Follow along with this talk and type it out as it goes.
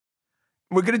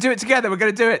We're going to do it together. We're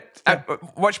going to do it.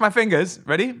 Watch my fingers.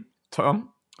 Ready? Tom?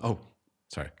 Oh,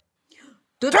 sorry.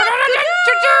 This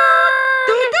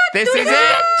is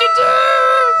it.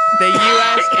 The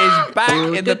US is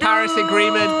back in the Paris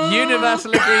Agreement,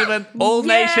 universal agreement, all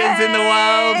nations in the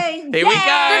world. Here we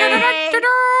go.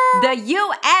 The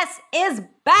US is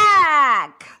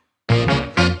back.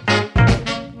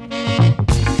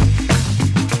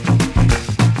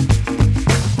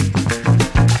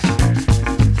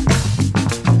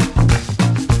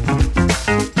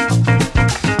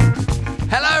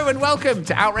 Hello and welcome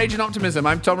to Outrage and Optimism.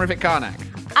 I'm Tom Rivett-Carnac.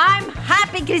 I'm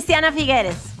happy Christiana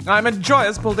Figueres. I'm a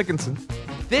joyous Paul Dickinson.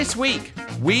 This week,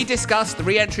 we discuss the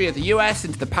re-entry of the US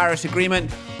into the Paris Agreement.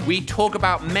 We talk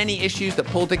about many issues that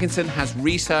Paul Dickinson has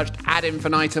researched ad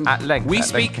infinitum. At length. We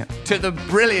speak to the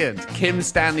brilliant Kim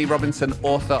Stanley Robinson,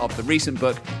 author of the recent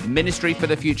book, Ministry for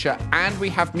the Future. And we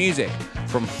have music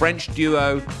from French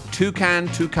duo Toucan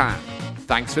Toucan.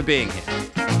 Thanks for being here.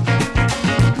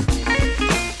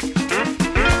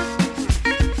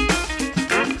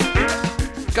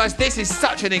 Guys, this is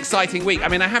such an exciting week. I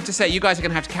mean, I have to say, you guys are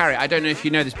going to have to carry it. I don't know if you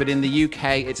know this, but in the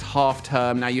UK, it's half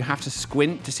term. Now, you have to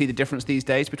squint to see the difference these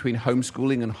days between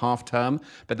homeschooling and half term.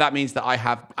 But that means that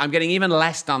I'm getting even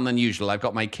less done than usual. I've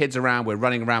got my kids around, we're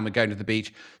running around, we're going to the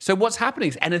beach. So what's happening?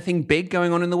 Is anything big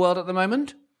going on in the world at the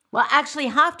moment? Well, actually,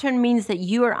 half term means that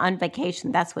you are on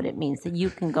vacation. That's what it means, that you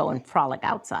can go and frolic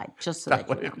outside, just so that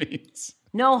you know. That's what it means.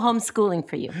 No homeschooling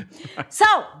for you. So,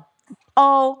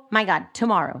 oh my God,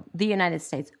 tomorrow, the United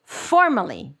States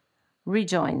formally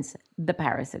rejoins the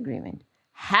Paris Agreement.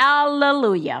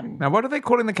 Hallelujah. Now, what are they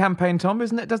calling the campaign, Tom?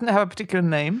 Doesn't it have a particular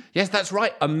name? Yes, that's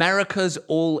right. America's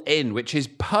All In, which is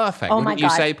perfect. Oh my Wouldn't you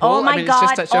God. say, Paul? Oh my I mean, God.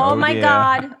 It's just such a... Oh my dear.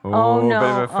 God. Oh no. Bit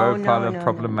of a faux Oh, no, pas, no,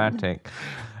 problematic.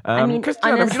 I mean,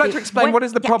 Christiana, would you like to honestly, explain what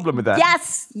is the problem with that?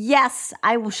 Yes,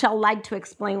 I shall like to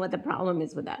explain what the problem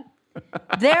is with that.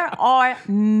 There are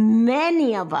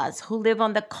many of us who live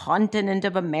on the continent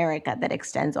of America that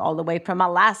extends all the way from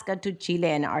Alaska to Chile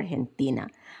and Argentina.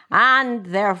 And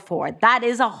therefore, that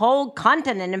is a whole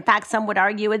continent. In fact, some would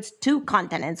argue it's 2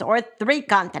 continents or 3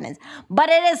 continents. But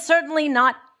it is certainly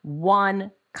not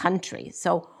one country.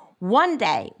 So one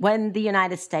day, when the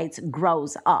United States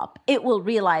grows up, it will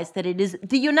realize that it is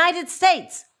the United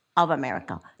States of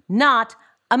America, not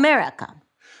America.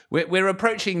 We're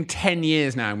approaching 10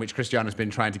 years now in which Christiana's been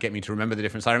trying to get me to remember the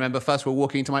difference. I remember first we were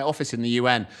walking into my office in the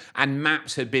UN and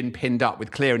maps had been pinned up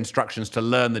with clear instructions to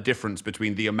learn the difference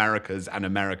between the Americas and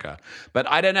America. But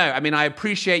I don't know. I mean, I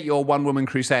appreciate your one-woman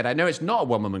crusade. I know it's not a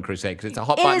one-woman crusade because it's a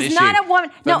hot-button issue. It is not a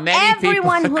woman. No,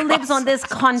 everyone who across lives on this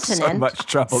continent, So much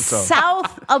trouble, Tom.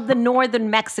 south of the northern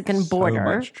Mexican border, So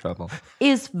much trouble.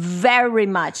 is very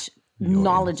much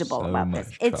knowledgeable so about this.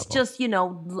 much It's trouble. just,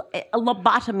 a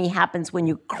lobotomy happens when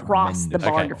you cross the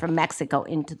border Okay. from Mexico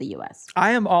into the U.S.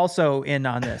 I am also in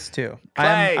on this too.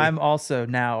 Clay. I'm also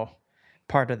now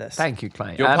part of this. Thank you,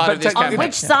 Clay. You're part of this On campaign.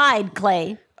 which side,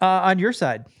 Clay? On your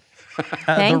side, Thank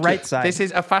the you. right side. This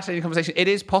is a fascinating conversation. It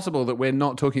is possible that we're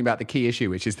not talking about the key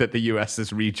issue, which is that the US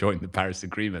has rejoined the Paris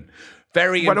Agreement.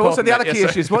 Very But important. also the other that- key yeah,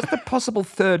 issue is, what's the possible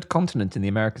third continent in the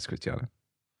Americas, Christiana?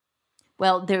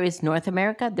 Well, there is North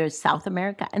America, there's South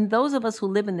America, and those of us who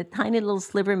live in the tiny little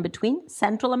sliver in between,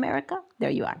 Central America, there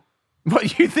you are.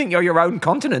 What, you think you're your own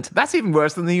continent? That's even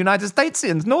worse than the United States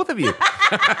is north of you.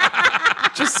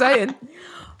 Just saying.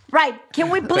 Right. Can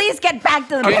we please get back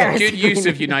to the Paris Good use Agreement?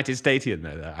 of United Statian,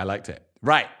 though. I liked it.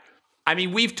 Right. I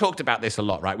mean, we've talked about this a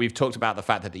lot, right? We've talked about the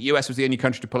fact that the US was the only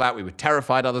country to pull out. We were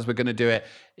terrified others were going to do it.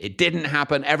 It didn't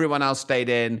happen. Everyone else stayed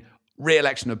in.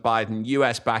 Re-election of Biden,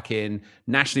 US back in,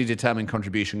 nationally determined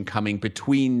contribution coming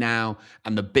between now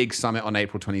and the big summit on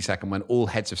April 22nd when all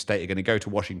heads of state are going to go to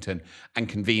Washington and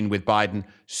convene with Biden.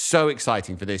 So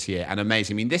exciting for this year and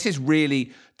amazing. I mean, this is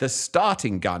really the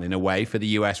starting gun in a way for the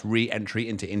US re-entry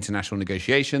into international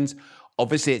negotiations.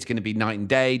 Obviously, it's going to be night and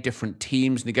day, different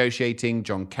teams negotiating.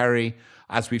 John Kerry,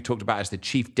 as we've talked about, as the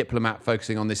chief diplomat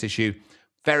focusing on this issue.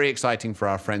 Very exciting for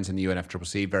our friends in the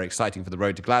UNFCCC, very exciting for the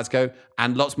road to Glasgow,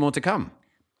 and lots more to come.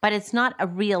 But it's not a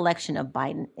re-election of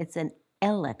Biden. It's an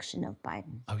election of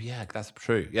Biden. Oh, yeah, that's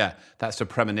true. Yeah, that's a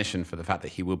premonition for the fact that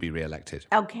he will be re-elected.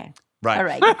 Okay. Right. All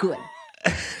right, good.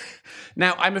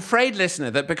 Now, I'm afraid, listener,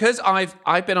 that because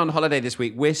I've been on holiday this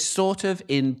week, we're sort of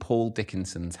in Paul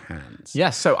Dickinson's hands.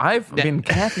 Yes, so I've been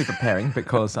carefully preparing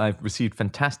because I've received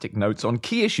fantastic notes on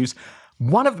key issues.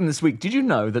 One of them this week. Did you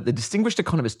know that the distinguished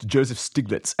economist Joseph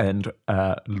Stiglitz and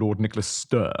Lord Nicholas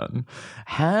Stern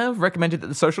have recommended that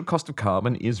the social cost of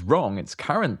carbon is wrong? It's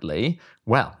currently,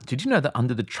 well, did you know that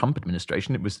under the Trump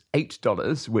administration it was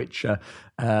 $8, which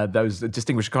those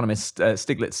distinguished economists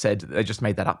Stiglitz said they just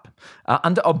made that up.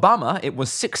 Under Obama it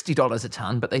was $60 a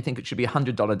ton, but they think it should be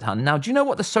 $100 a ton. Now, do you know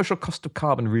what the social cost of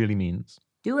carbon really means?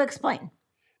 Do explain.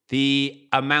 The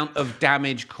amount of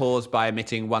damage caused by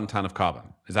emitting 1 ton of carbon.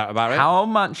 Is that about it? How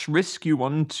much risk you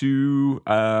want to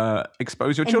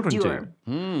expose your children Endure.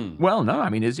 to? Well, no. I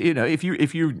mean, if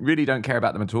you really don't care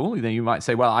about them at all, then you might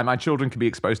say, well, my children can be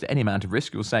exposed to any amount of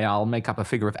risk. You'll say, I'll make up a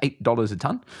figure of $8 a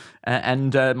ton,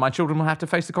 and my children will have to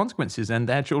face the consequences, and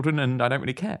their children, and I don't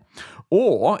really care.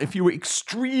 Or if you were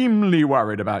extremely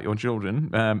worried about your children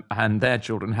and their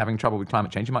children having trouble with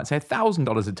climate change, you might say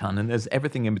 $1,000 a ton, and there's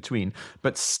everything in between.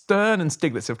 But Stern and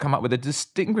Stiglitz have come up with a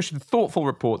distinguished and thoughtful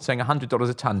report saying $100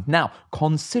 a ton. Now,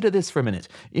 consider this for a minute.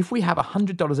 If we have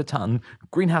 $100 a ton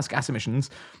greenhouse gas emissions,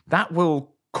 that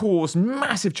will cause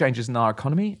massive changes in our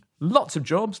economy, lots of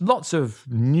jobs, lots of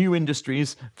new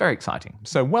industries. Very exciting.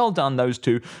 So well done, those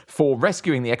two, for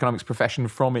rescuing the economics profession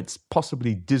from its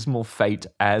possibly dismal fate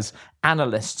as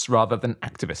analysts rather than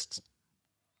activists.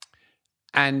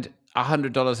 And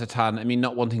 $100 a ton, I mean,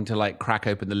 not wanting to crack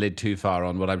open the lid too far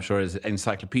on what I'm sure is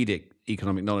encyclopedic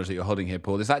economic knowledge that you're holding here,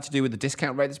 Paul. Is that to do with the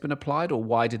discount rate that's been applied, or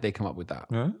why did they come up with that?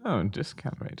 Oh,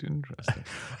 discount rate. Interesting.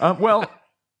 Well,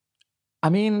 I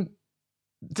mean,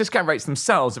 discount rates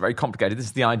themselves are very complicated. This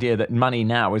is the idea that money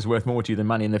now is worth more to you than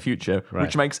money in the future,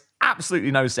 which makes absolutely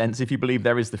no sense if you believe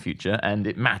there is the future and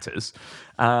it matters.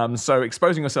 So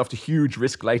exposing yourself to huge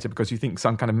risk later because you think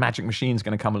some kind of magic machine is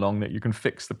going to come along that you can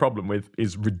fix the problem with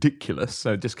is ridiculous.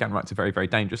 So discount rates are very, very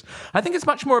dangerous. I think it's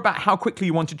much more about how quickly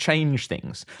you want to change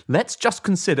things. Let's just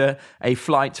consider a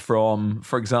flight from,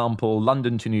 for example,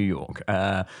 London to New York.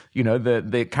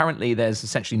 Currently there's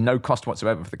essentially no cost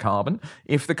whatsoever for the carbon.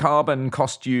 If the carbon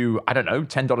cost you, I don't know,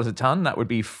 $10 a ton, that would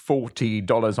be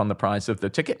 $40 on the price of the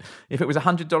ticket. If it was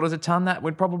 $100 a ton, that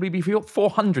would probably be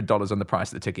 $400 on the price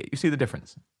of the ticket. You see the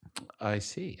difference? I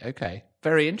see. Okay.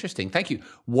 Very interesting. Thank you.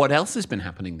 What else has been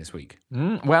happening this week?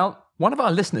 Well, one of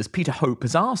our listeners, Peter Hope,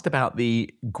 has asked about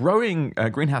the growing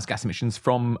greenhouse gas emissions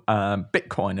from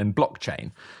Bitcoin and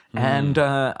blockchain and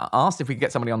asked if we could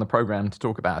get somebody on the program to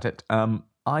talk about it.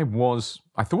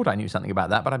 I thought I knew something about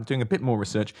that, but I'm doing a bit more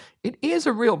research. It is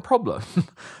a real problem.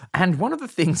 And one of the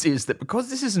things is that because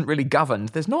this isn't really governed,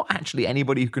 there's not actually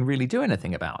anybody who can really do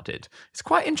anything about it. It's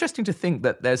quite interesting to think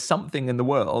that there's something in the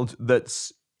world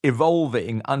that's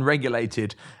evolving,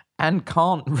 unregulated, and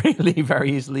can't really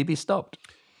very easily be stopped.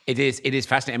 It is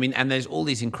fascinating. I mean, and there's all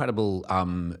these incredible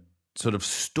sort of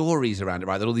stories around it,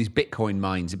 right? That all these Bitcoin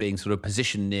mines are being sort of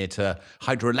positioned near to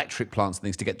hydroelectric plants and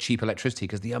things to get cheap electricity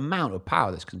because the amount of power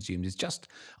that's consumed is just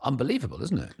unbelievable,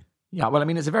 isn't it? Yeah, well, I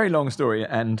mean, it's a very long story,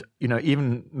 and,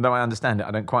 even though I understand it,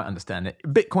 I don't quite understand it.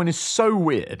 Bitcoin is so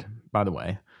weird, by the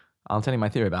way. I'll tell you my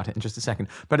theory about it in just a second.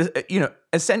 But,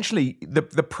 essentially, the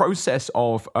process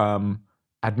of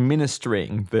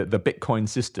administering the Bitcoin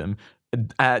system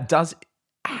does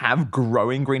have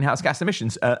growing greenhouse gas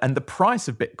emissions. And the price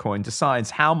of Bitcoin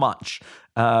decides how much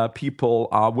people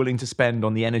are willing to spend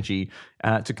on the energy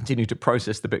to continue to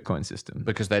process the Bitcoin system.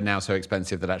 Because they're now so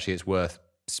expensive that actually it's worth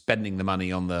spending the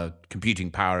money on the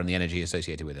computing power and the energy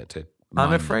associated with it to mine.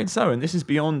 I'm afraid so, and this is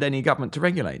beyond any government to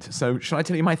regulate. So shall I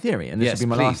tell you my theory? And this Yes, will be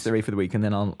my please. last theory for the week, and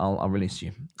then I'll release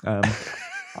you.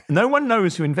 No one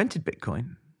knows who invented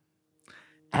Bitcoin.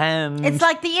 And It's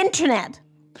like the internet.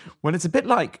 well, it's a bit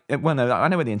like, well, no, I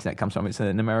know where the internet comes from. It's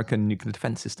an American nuclear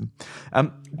defense system.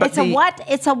 But It's a what?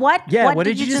 It's a what? Yeah, what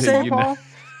did you just say, Paul?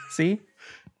 See?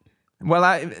 Well,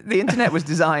 the internet was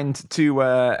designed to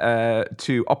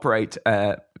operate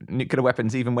nuclear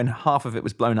weapons even when half of it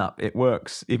was blown up. It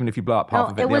works even if you blow up half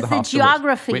No, of it. it was other the half still works.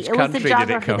 geography. Which It was the country did it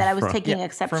geography come that I was from? taking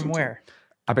exception From to. where?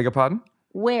 I beg your pardon?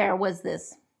 Where was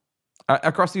this?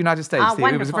 Across the United States. Ah, It was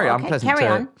wonderful. very Okay, unpleasant. carry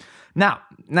on. Now,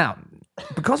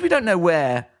 because we don't know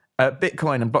where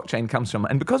Bitcoin and blockchain comes from,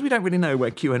 and because we don't really know where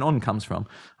QAnon comes from,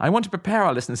 I want to prepare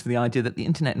our listeners for the idea that the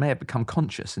internet may have become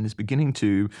conscious and is beginning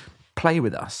to play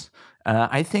with us.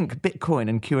 I think Bitcoin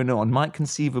and QAnon might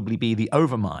conceivably be the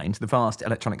overmind, the vast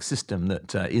electronic system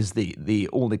that is the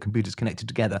all the computers connected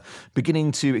together,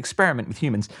 beginning to experiment with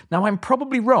humans. Now, I'm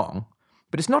probably wrong,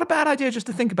 but it's not a bad idea just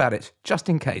to think about it, just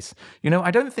in case.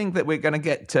 I don't think that we're going to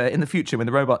get, in the future, when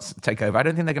the robots take over, I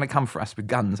don't think they're going to come for us with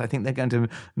guns. I think they're going to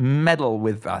meddle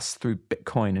with us through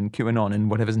Bitcoin and QAnon and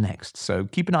whatever's next. So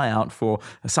keep an eye out for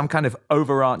some kind of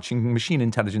overarching machine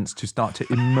intelligence to start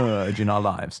to emerge in our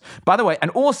lives. By the way,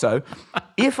 and also,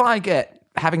 if I get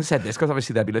having said this, because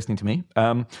obviously they'll be listening to me,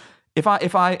 if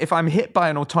I'm hit by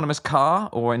an autonomous car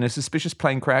or in a suspicious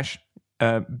plane crash,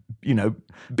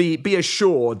 be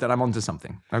assured that I'm onto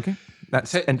something. Okay,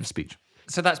 that's end of speech.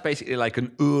 So that's basically like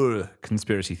an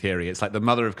conspiracy theory. It's like the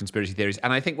mother of conspiracy theories.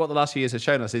 And I think what the last few years have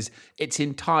shown us is it's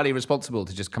entirely responsible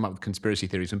to just come up with conspiracy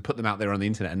theories and put them out there on the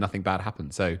internet and nothing bad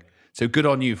happens. So good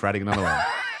on you for adding another one.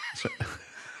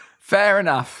 Fair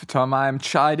enough, Tom. I am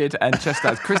chided and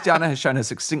chastised. Christiana has shown her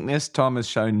succinctness. Tom has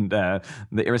shown the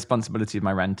irresponsibility of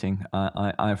my ranting.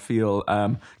 I feel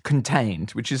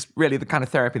contained, which is really the kind of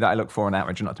therapy that I look for on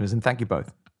Outrage and Optimism. Thank you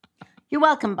both. You're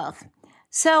welcome, both.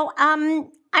 So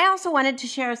I also wanted to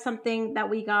share something that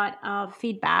we got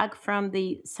feedback from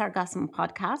the Sargassum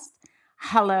podcast.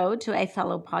 Hello to a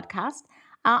fellow podcast.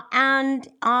 And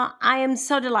I am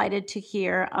so delighted to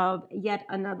hear of yet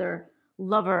another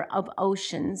lover of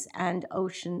oceans and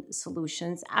ocean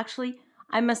solutions. Actually,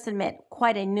 I must admit,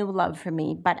 quite a new love for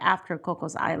me, but after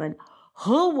Cocos Island,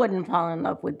 who wouldn't fall in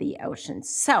love with the oceans?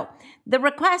 So the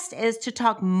request is to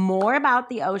talk more about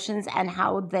the oceans and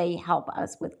how they help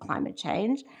us with climate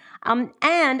change. And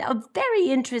a very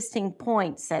interesting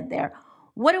point said there.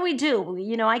 What do we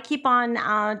do? I keep on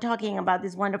talking about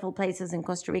these wonderful places in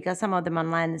Costa Rica, some of them on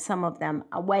land, some of them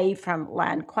away from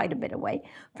land, quite a bit away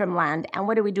from land. And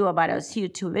what do we do about our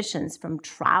CO2 emissions from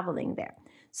traveling there?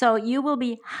 So you will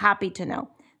be happy to know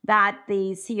that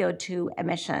the CO2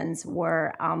 emissions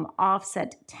were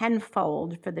offset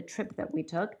tenfold for the trip that we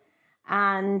took.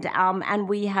 And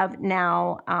we have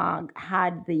now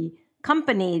had the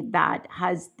company that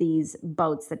has these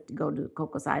boats that go to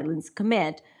Cocos Islands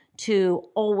commit to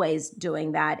always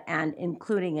doing that and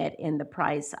including it in the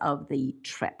price of the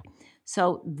trip.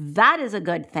 So that is a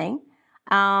good thing.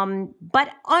 But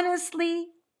honestly,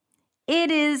 it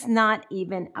is not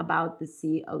even about the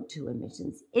CO2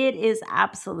 emissions. It is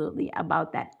absolutely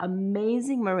about that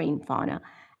amazing marine fauna.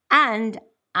 And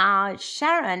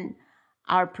Sharon,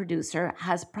 our producer,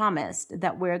 has promised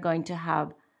that we're going to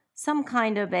have some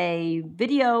kind of a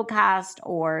video cast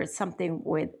or something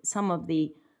with some of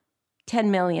the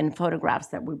 10 million photographs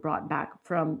that we brought back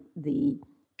from the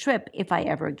trip, if I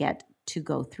ever get to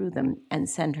go through them and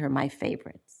send her my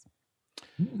favorites.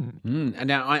 And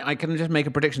now I can just make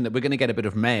a prediction that we're going to get a bit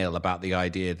of mail about the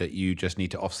idea that you just need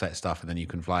to offset stuff and then you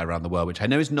can fly around the world, which I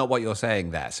know is not what you're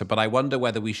saying there. But I wonder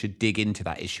whether we should dig into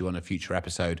that issue on a future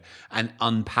episode and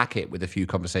unpack it with a few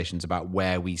conversations about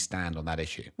where we stand on that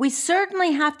issue. We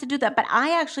certainly have to do that. But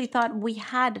I actually thought we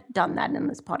had done that in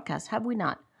this podcast. Have we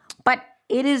not? But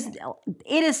it is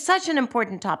such an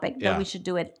important topic that we should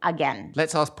do it again.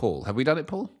 Let's ask Paul. Have we done it,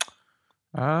 Paul?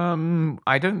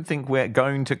 I don't think we're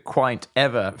going to quite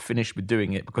ever finish with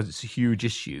doing it because it's a huge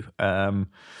issue.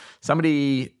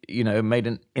 Somebody, made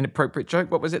an inappropriate joke.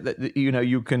 What was it that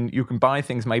you can buy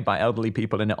things made by elderly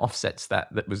people and it offsets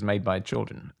that was made by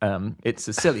children. It's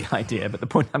a silly idea, but the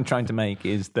point I'm trying to make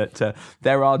is that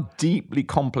there are deeply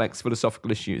complex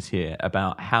philosophical issues here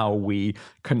about how we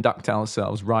conduct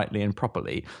ourselves rightly and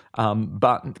properly.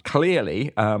 But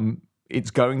clearly, it's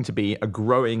going to be a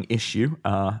growing issue,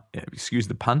 excuse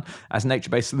the pun, as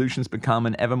nature-based solutions become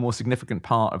an ever more significant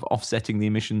part of offsetting the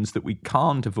emissions that we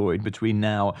can't avoid between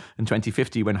now and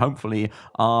 2050, when hopefully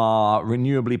our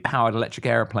renewably powered electric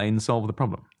airplanes solve the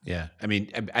problem. Yeah, I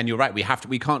mean, and you're right.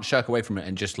 We can't shirk away from it.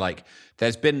 And just like,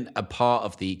 there's been a part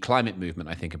of the climate movement,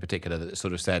 I think in particular, that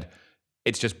sort of said,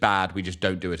 it's just bad, we just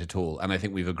don't do it at all. And I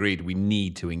think we've agreed we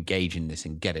need to engage in this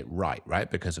and get it right?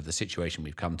 Because of the situation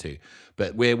we've come to.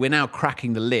 But we're now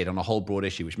cracking the lid on a whole broad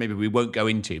issue, which maybe we won't go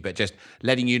into, but just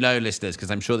letting you know, listeners, because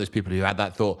I'm sure there's people who had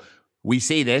that thought, we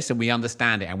see this and we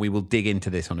understand it, and we will dig into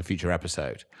this on a future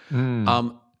episode.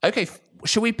 Okay,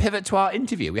 shall we pivot to our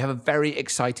interview? We have a very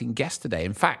exciting guest today.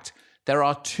 In fact, there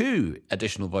are two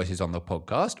additional voices on the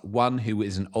podcast, one who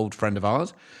is an old friend of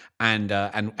ours and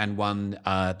one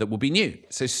that will be new.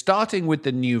 So starting with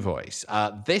the new voice,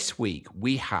 this week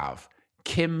we have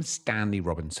Kim Stanley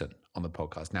Robinson on the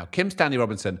podcast. Now, Kim Stanley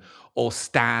Robinson, or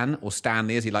Stan, or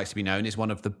Stanley as he likes to be known, is one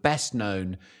of the best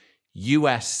known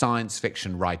US science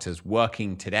fiction writers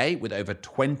working today with over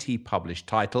 20 published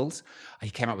titles.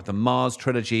 He came out with the Mars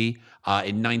trilogy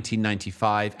in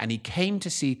 1995, and he came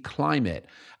to see climate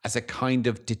as a kind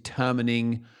of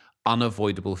determining,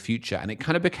 unavoidable future. And it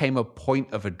kind of became a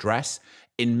point of address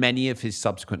in many of his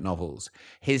subsequent novels.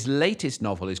 His latest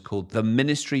novel is called The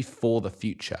Ministry for the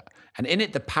Future. And in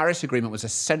it, the Paris Agreement was a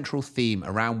central theme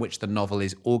around which the novel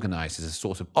is organized as a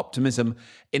source of optimism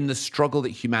in the struggle that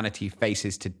humanity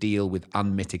faces to deal with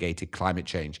unmitigated climate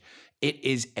change. It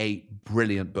is a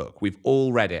brilliant book. We've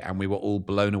all read it and we were all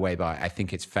blown away by it. I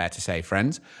think it's fair to say,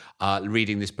 friends,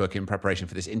 reading this book in preparation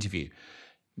for this interview.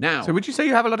 Now, So would you say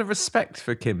you have a lot of respect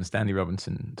for Kim Stanley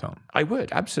Robinson, Tom? I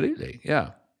would, absolutely,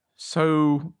 yeah.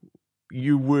 So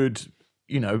you would,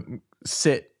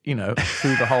 sit,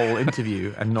 through the whole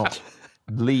interview and not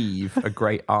leave a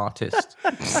great artist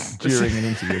during an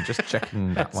interview, just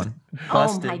checking that one.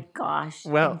 Oh my gosh.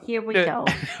 Well, Here we go.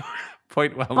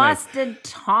 Point well made. Busted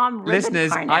Tom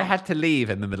Listeners, Ribbencarnett. I had to leave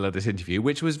in the middle of this interview,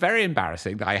 which was very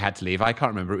embarrassing that I had to leave. I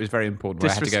can't remember. It was very important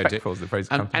where I had to go Disrespectful to. is the phrase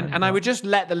that comes to mind. And I would just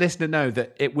let the listener know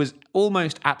that it was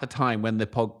almost at the time when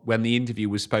the interview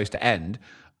was supposed to end.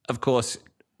 Of course,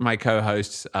 my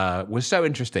co-hosts were so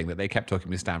interesting that they kept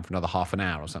talking with Stan for another half an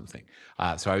hour or something.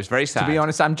 So I was very sad. To be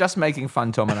honest, I'm just making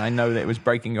fun, Tom, and I know that it was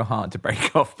breaking your heart to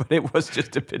break off, but it was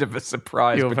just a bit of a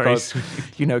surprise You're very because,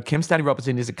 Kim Stanley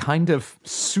Robinson is a kind of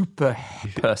super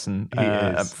person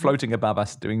floating above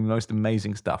us, doing the most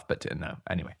amazing stuff. But no,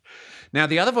 anyway. Now,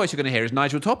 the other voice you're going to hear is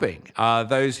Nigel Topping.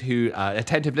 Those who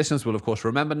attentive listeners will, of course,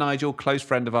 remember Nigel, close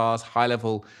friend of ours,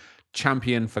 high-level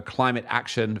champion for climate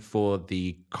action for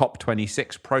the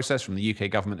COP26 process from the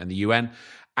UK government and the UN.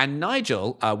 And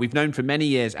Nigel, we've known for many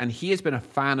years, and he has been a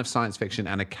fan of science fiction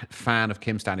and a fan of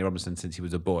Kim Stanley Robinson since he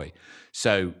was a boy.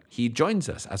 So he joins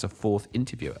us as a fourth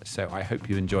interviewer. So I hope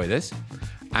you enjoy this.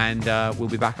 And we'll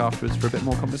be back afterwards for a bit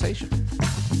more conversation.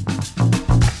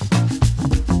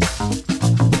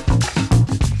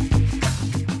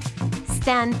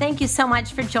 Stan, thank you so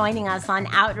much for joining us on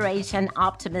Outrage and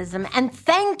Optimism. And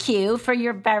thank you for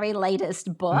your very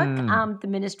latest book, The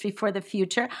Ministry for the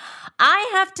Future. I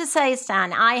have to say,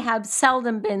 Stan, I have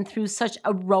seldom been through such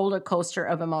a roller coaster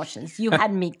of emotions. You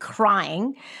had me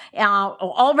crying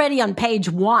already on page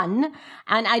 1,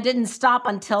 and I didn't stop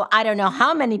until I don't know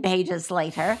how many pages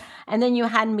later. And then you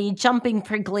had me jumping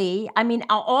for glee. I mean,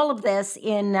 all of this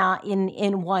in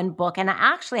one book. And I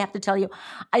actually have to tell you,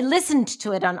 I listened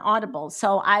to it on Audible.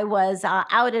 So I was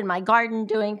out in my garden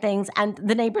doing things, and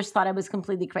the neighbors thought I was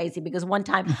completely crazy because one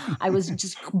time I was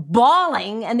just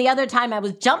bawling, and the other time I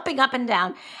was jumping up and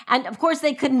down. And of course,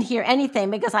 they couldn't hear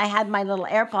anything because I had my little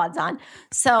AirPods on.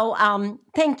 So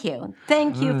thank you.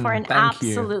 Thank you for an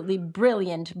absolutely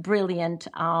brilliant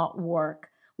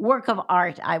work of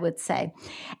art, I would say.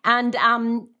 And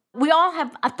we all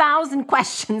have 1,000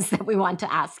 questions that we want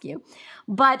to ask you.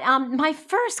 But my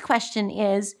first question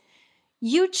is,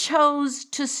 you chose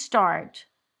to start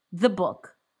the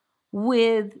book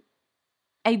with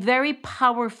a very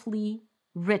powerfully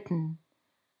written,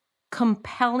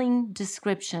 compelling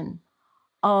description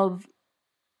of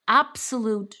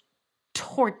absolute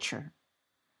torture.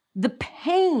 The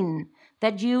pain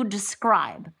that you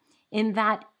describe in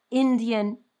that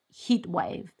Indian heat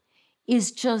wave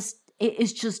is just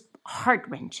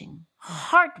heart-wrenching.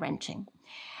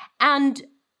 And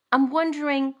I'm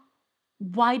wondering,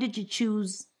 why did you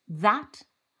choose that?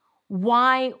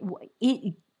 Why,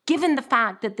 given the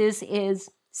fact that this is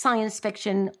science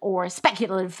fiction or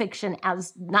speculative fiction,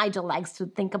 as Nigel likes to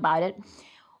think about it,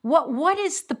 what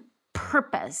is the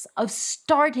purpose of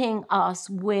starting us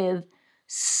with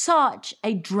such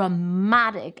a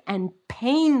dramatic and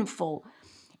painful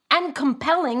and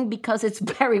compelling, because it's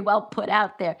very well put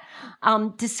out there,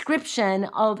 description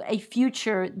of a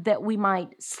future that we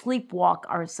might sleepwalk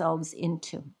ourselves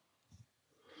into?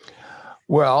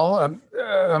 Well,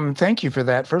 thank you for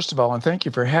that, first of all, and thank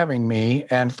you for having me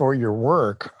and for your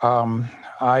work.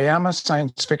 I am a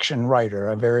science fiction writer.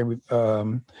 I'm very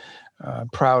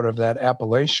proud of that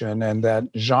appellation and that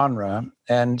genre.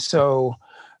 And so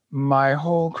my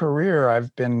whole career,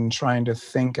 I've been trying to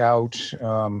think out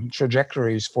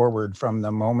trajectories forward from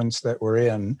the moments that we're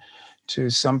in to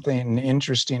something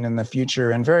interesting in the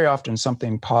future, and very often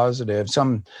something positive.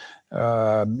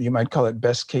 You might call it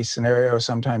best case scenario,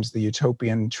 sometimes the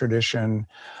utopian tradition.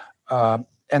 And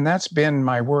that's been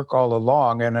my work all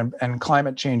along. And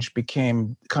climate change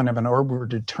became kind of an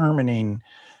over-determining,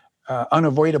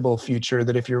 unavoidable future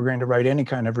that if you were going to write any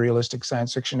kind of realistic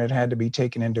science fiction, it had to be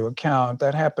taken into account.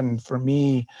 That happened for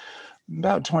me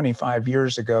about 25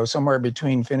 years ago, somewhere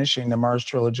between finishing the Mars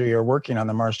trilogy or working on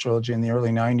the Mars trilogy in the early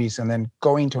 90s and then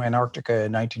going to Antarctica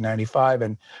in 1995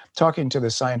 and talking to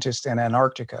the scientists in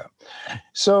Antarctica.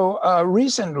 So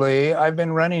recently I've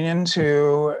been running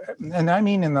into, and I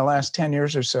mean in the last 10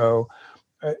 years or so,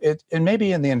 it may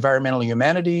be in the environmental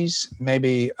humanities,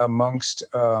 maybe amongst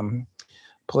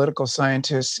political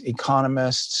scientists,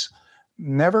 economists,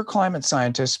 never climate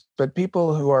scientists, but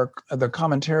people who are the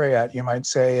commentariat, you might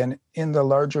say, and in the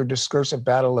larger discursive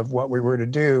battle of what we were to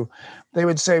do, they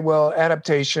would say, well,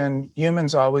 adaptation,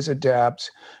 humans always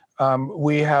adapt.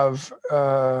 We have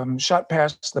shot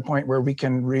past the point where we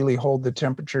can really hold the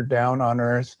temperature down on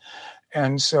Earth.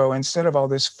 And so instead of all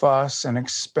this fuss and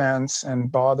expense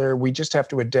and bother, we just have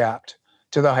to adapt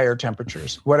to the higher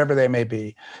temperatures, whatever they may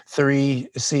be.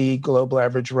 3C global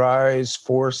average rise,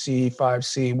 4C,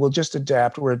 5C. We'll just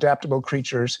adapt. We're adaptable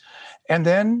creatures. And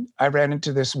then I ran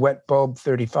into this wet bulb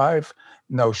 35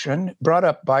 notion brought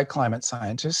up by climate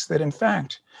scientists that, in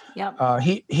fact,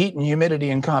 heat and humidity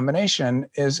in combination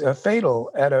is fatal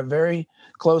at a very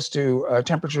close to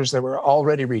temperatures that we're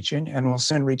already reaching and will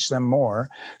soon reach them more,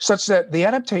 such that the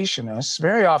adaptationists,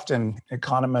 very often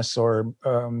economists or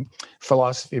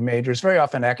philosophy majors, very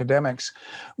often academics,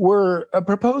 were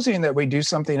proposing that we do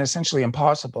something essentially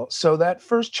impossible. So that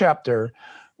first chapter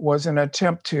was an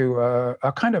attempt to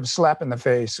a kind of slap in the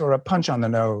face or a punch on the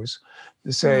nose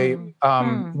to say,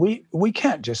 we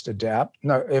can't just adapt.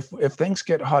 No, if things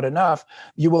get hot enough,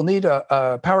 you will need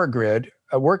a power grid,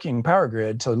 a working power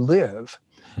grid to live.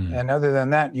 And other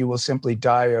than that, you will simply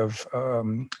die of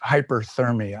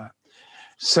hyperthermia.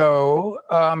 So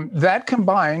that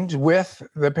combined with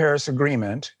the Paris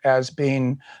Agreement as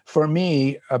being, for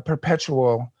me, a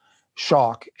perpetual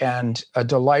shock and a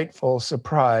delightful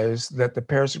surprise that the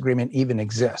Paris Agreement even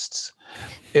exists.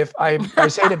 If I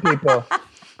say to people,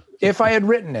 if I had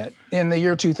written it in the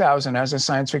year 2000 as a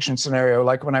science fiction scenario,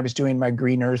 like when I was doing my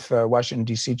Green Earth Washington,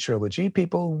 D.C. trilogy,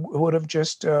 people would have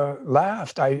just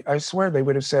laughed. I swear they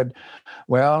would have said,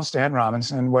 well, Stan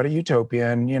Robinson, what a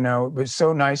utopian. You know, it was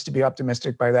so nice to be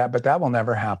optimistic by that, but that will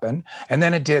never happen. And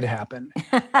then it did happen.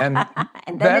 And,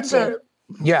 and that's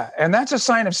and that's a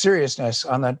sign of seriousness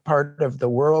on the part of the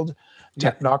world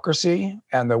technocracy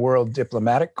and the world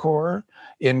diplomatic corps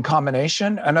in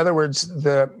combination. In other words,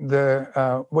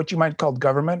 the what you might call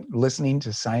government listening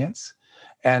to science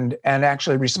and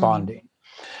actually responding.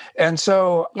 And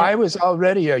so I was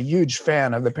already a huge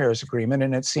fan of the Paris Agreement,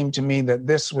 and it seemed to me that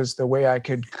this was the way I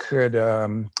could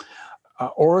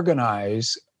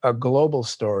organize a global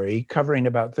story covering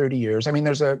about 30 years. I mean,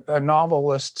 there's a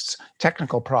novelist's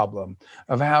technical problem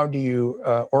of how do you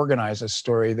organize a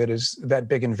story that is that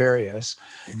big and various.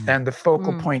 And the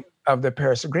focal point of the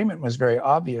Paris Agreement was very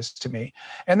obvious to me.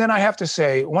 And then I have to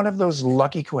say, one of those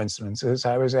lucky coincidences,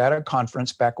 I was at a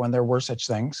conference back when there were such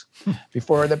things,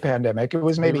 before the pandemic. It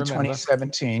was maybe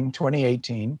 2017,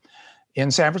 2018. In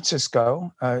San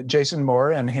Francisco, Jason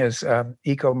Moore and his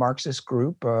eco-Marxist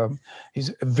group, he's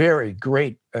a very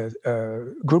great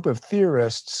group of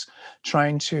theorists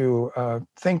trying to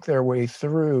think their way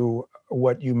through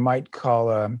what you might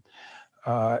call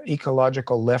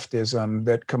ecological leftism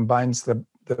that combines the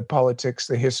politics,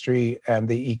 the history, and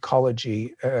the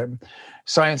ecology,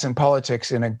 science and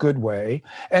politics in a good way.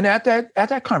 And at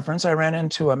that conference, I ran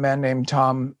into a man named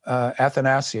Tom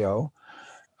Athanasio.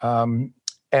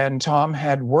 And Tom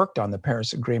had worked on the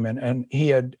Paris Agreement, and he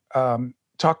had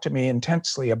talked to me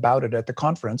intensely about it at the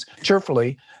conference,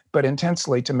 cheerfully, but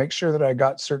intensely, to make sure that I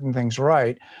got certain things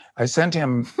right. I sent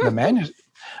him the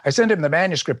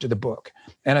manuscript of the book.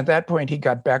 And at that point, he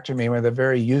got back to me with a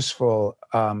very useful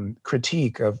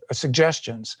critique of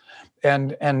suggestions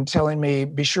and telling me,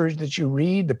 be sure that you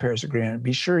read the Paris Agreement,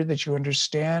 be sure that you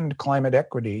understand climate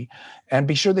equity, and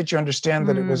be sure that you understand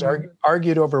that it was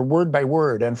argued over word by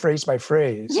word and phrase by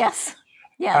phrase. Yes,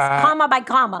 comma by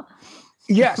comma.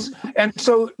 Yes. And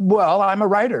so, well, I'm a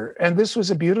writer, and this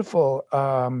was a beautiful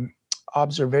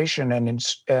observation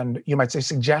and you might say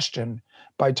suggestion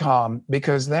by Tom,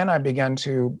 because then I began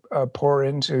to pour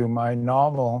into my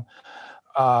novel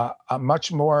a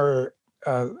much more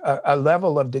a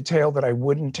level of detail that I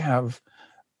wouldn't have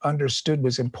understood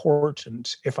was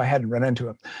important if I hadn't run into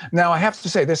him. Now, I have to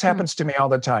say, this happens to me all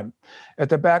the time. At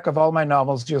the back of all my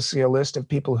novels, you'll see a list of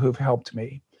people who've helped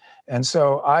me. And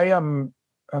so I am,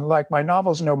 like, my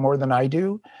novels know more than I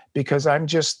do, because I'm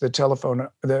just the telephone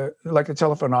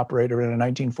operator in a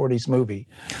 1940s movie.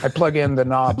 I plug in the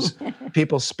knobs,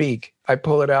 people speak. I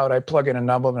pull it out, I plug in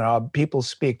another knob, people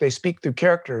speak. They speak through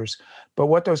characters, but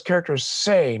what those characters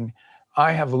saying,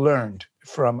 I have learned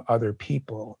from other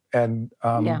people. And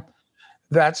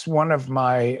that's one of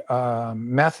my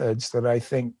methods that I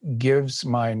think gives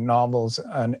my novels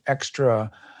an extra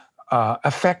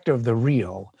effect of the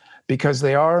real, because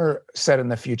they are set in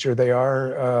the future. They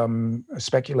are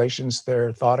speculations,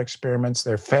 they're thought experiments,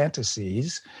 they're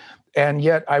fantasies. And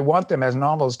yet I want them as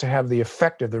novels to have the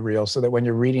effect of the real, so that when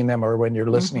you're reading them or when you're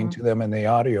listening to them in the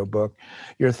audiobook,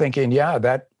 you're thinking,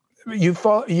 that you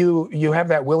have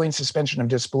that willing suspension of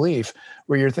disbelief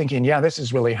where you're thinking, this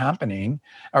is really happening,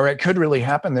 or it could really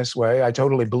happen this way. I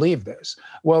totally believe this.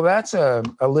 Well, that's a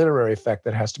literary effect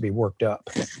that has to be worked up.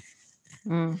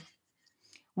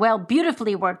 Well,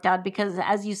 beautifully worked out, because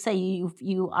as you say,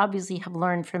 you obviously have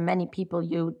learned from many people.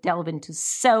 You delve into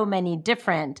so many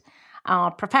different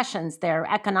professions. They're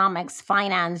economics,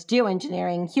 finance,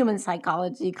 geoengineering, human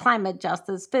psychology, climate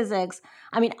justice, physics.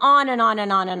 I mean, on and on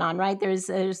and on and on, right?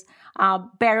 There's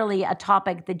barely a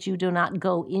topic that you do not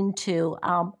go into.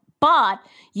 But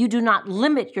you do not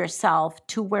limit yourself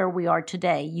to where we are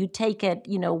today. You take it,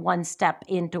 one step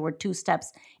into or two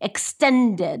steps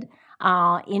extended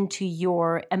into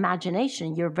your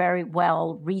imagination, your very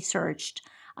well researched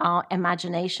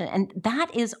imagination. And that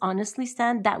is honestly,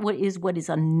 Stan, is what is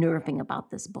unnerving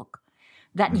about this book.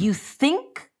 That you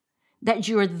think that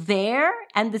you're there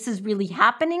and this is really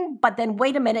happening, but then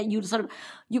wait a minute, it's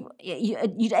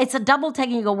a double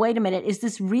taking. You go, wait a minute, is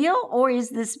this real or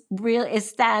is this real? Is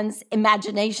Stan's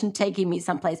imagination taking me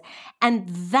someplace? And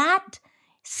that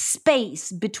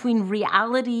space between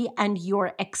reality and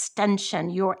your extension,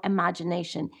 your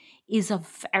imagination, is a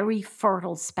very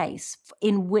fertile space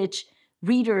in which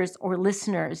readers or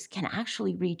listeners can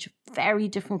actually reach very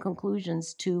different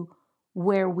conclusions to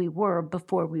where we were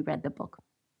before we read the book.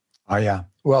 Oh, yeah.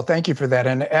 Well, thank you for that.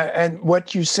 And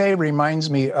what you say reminds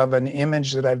me of an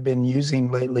image that I've been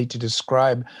using lately to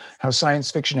describe how science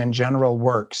fiction in general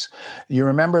works. You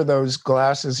remember those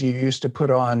glasses you used to put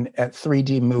on at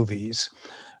 3D movies?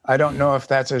 I don't know if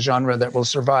that's a genre that will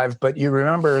survive, but you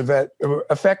remember that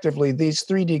effectively these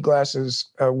 3D glasses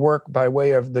work by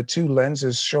way of the two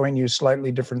lenses showing you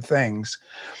slightly different things.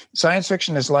 Science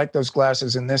fiction is like those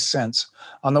glasses in this sense.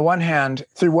 On the one hand,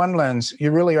 through one lens,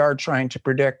 you really are trying to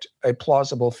predict a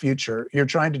plausible future. You're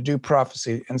trying to do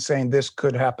prophecy and saying this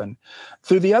could happen.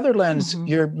 Through the other lens,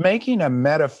 you're making a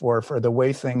metaphor for the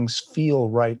way things feel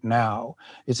right now.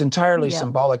 It's entirely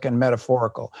symbolic and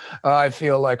metaphorical. I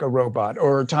feel like a robot,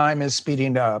 or time is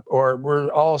speeding up, or we're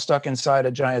all stuck inside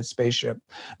a giant spaceship.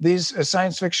 These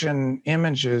science fiction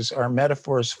images are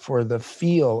metaphors for the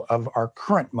feel of our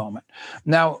current moment.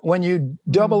 Now, when you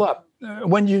double up,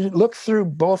 when you look through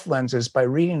both lenses by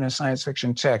reading a science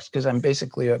fiction text, because I'm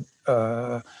basically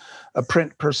a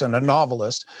print person, a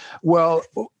novelist, well,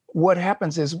 what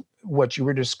happens is what you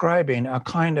were describing, a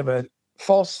kind of a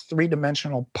false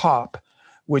three-dimensional pop,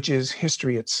 which is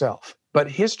history itself. But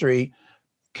history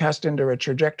cast into a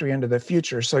trajectory into the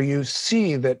future. So you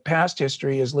see that past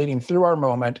history is leading through our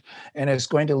moment and is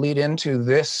going to lead into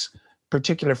this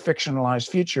particular fictionalized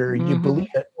future. You believe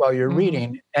it while you're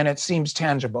reading, and it seems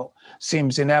tangible,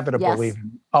 seems inevitable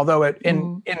even. Although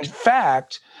in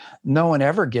fact, no one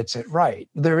ever gets it right.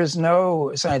 There is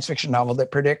no science fiction novel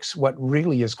that predicts what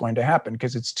really is going to happen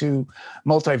because it's too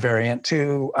multivariant,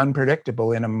 too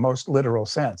unpredictable in a most literal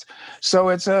sense. So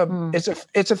it's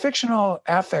a fictional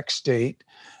affect state.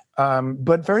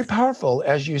 But very powerful,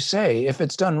 as you say, if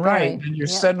it's done right. And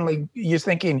you're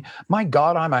thinking, my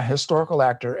God, I'm a historical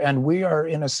actor, and we are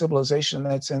in a civilization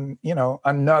that's in,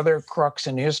 another crux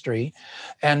in history.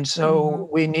 And so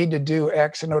we need to do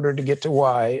X in order to get to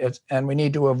Y, and we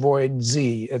need to avoid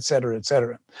Z, et cetera, et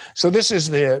cetera. So this is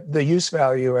the use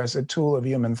value as a tool of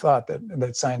human thought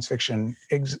that science fiction,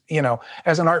 as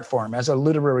an art form, as a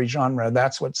literary genre,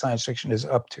 that's what science fiction is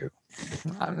up to.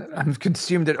 I've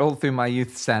consumed it all through my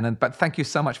youth, Stan, but thank you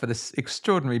so much for this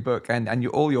extraordinary book and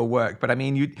all your work. But I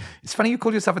mean, it's funny you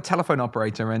called yourself a telephone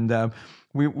operator, and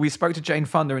we spoke to Jane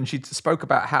Fonda, and she spoke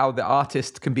about how the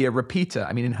artist can be a repeater.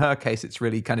 I mean, in her case, it's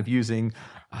really kind of using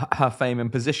her fame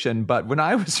and position. But when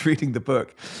I was reading the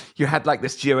book, you had like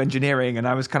this geoengineering, and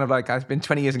I was kind of like, I've been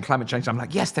 20 years in climate change. I'm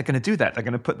like, yes, they're going to do that. They're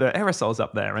going to put the aerosols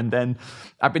up there. And then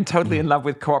I've been totally in love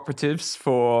with cooperatives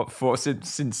for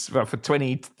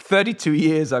 32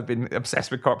 years. I've been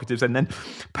obsessed with cooperatives. And then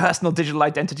personal digital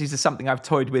identities is something I've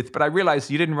toyed with. But I realized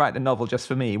you didn't write the novel just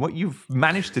for me. What you've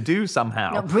managed to do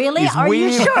somehow. No, really? Are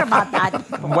you sure about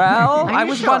that? Well, I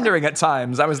was wondering at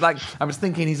times. I was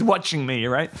thinking he's watching me,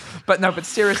 right? But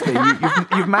seriously,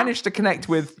 you've managed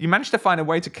to find a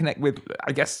way to connect with,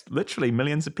 I guess, literally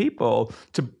millions of people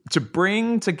to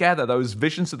bring together those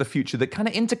visions of the future that kind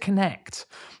of interconnect.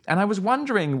 And I was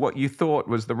wondering what you thought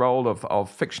was the role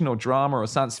of fictional drama or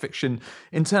science fiction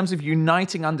in terms of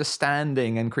uniting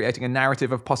understanding and creating a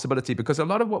narrative of possibility, because a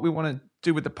lot of what we want to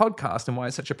do with the podcast and why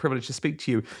it's such a privilege to speak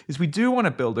to you is we do want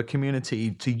to build a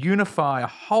community to unify a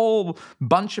whole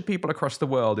bunch of people across the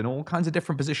world in all kinds of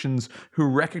different positions who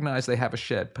recognize they have a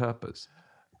shared purpose.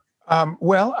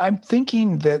 Well, I'm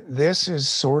thinking that this is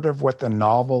sort of what the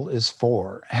novel is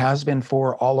for, has been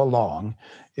for all along,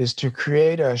 is to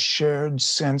create a shared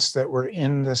sense that we're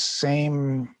in the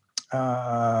same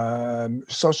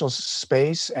social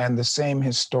space and the same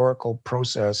historical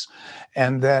process,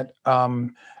 and that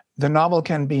the novel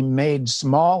can be made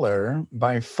smaller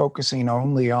by focusing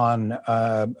only on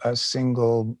a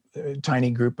single tiny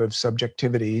group of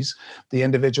subjectivities, the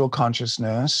individual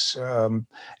consciousness,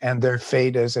 and their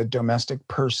fate as a domestic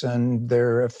person,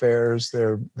 their affairs,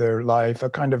 their life, a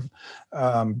kind of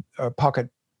a pocket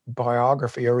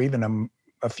biography, or even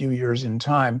a few years in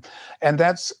time. And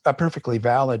that's a perfectly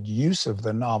valid use of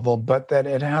the novel, but that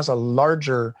it has a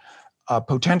larger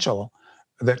potential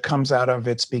that comes out of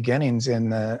its beginnings in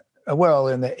the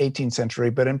 18th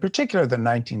century, but in particular the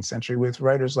 19th century, with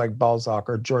writers like Balzac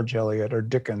or George Eliot or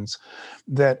Dickens,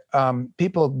 that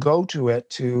people go to it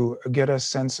to get a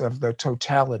sense of the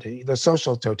totality, the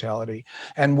social totality,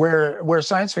 and where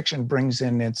science fiction brings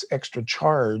in its extra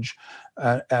charge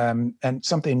and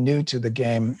something new to the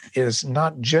game is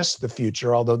not just the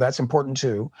future, although that's important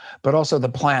too, but also the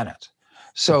planet.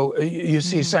 So you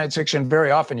see science fiction,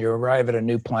 very often you arrive at a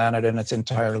new planet and it's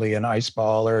entirely an ice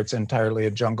ball or it's entirely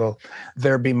a jungle.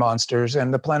 There be monsters,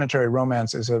 and the planetary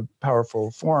romance is a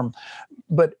powerful form.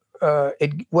 But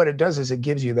what it does is it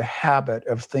gives you the habit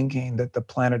of thinking that the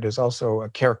planet is also a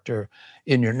character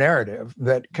in your narrative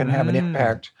that can have an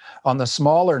impact on the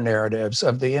smaller narratives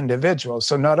of the individual.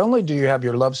 So not only do you have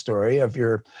your love story of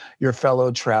your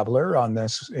fellow traveler on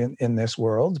this in this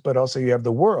world, but also you have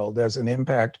the world as an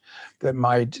impact that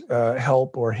might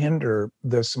help or hinder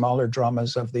the smaller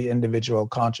dramas of the individual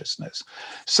consciousness.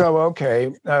 So,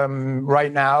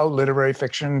 right now, literary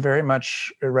fiction very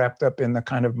much wrapped up in the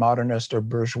kind of modernist or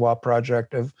bourgeois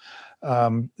project of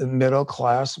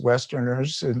middle-class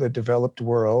Westerners in the developed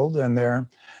world and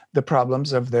the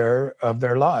problems of their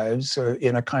lives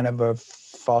in a kind of a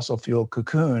fossil fuel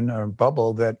cocoon or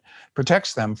bubble that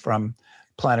protects them from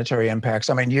planetary impacts.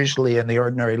 I mean, usually in the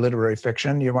ordinary literary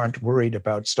fiction, you aren't worried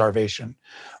about starvation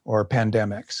or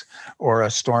pandemics or a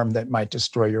storm that might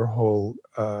destroy your whole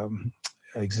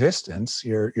existence,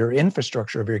 your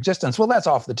infrastructure of your existence. Well, that's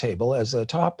off the table as a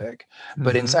topic.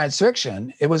 But in science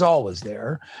fiction, it was always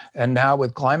there. And now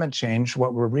with climate change,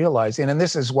 what we're realizing, and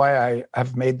this is why I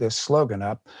have made this slogan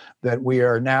up, that we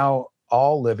are now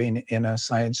all living in a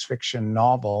science fiction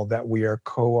novel that we are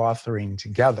co-authoring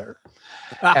together.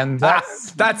 And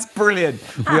that's brilliant.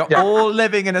 We are all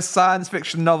living in a science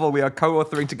fiction novel we are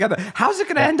co-authoring together. How's it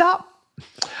going to end up?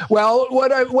 Well,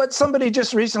 what somebody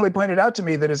just recently pointed out to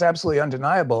me that is absolutely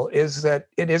undeniable is that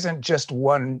it isn't just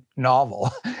one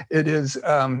novel. It is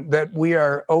that we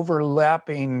are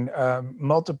overlapping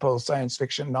multiple science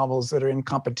fiction novels that are in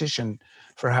competition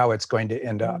for how it's going to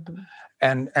end up.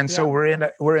 And so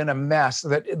we're in a mess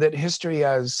that history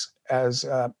as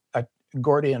a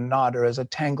Gordian knot or as a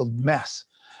tangled mess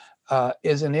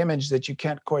is an image that you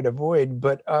can't quite avoid.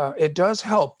 But it does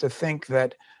help to think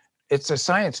that it's a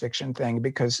science fiction thing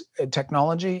because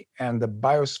technology and the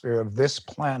biosphere of this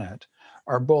planet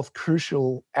are both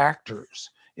crucial actors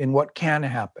in what can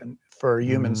happen for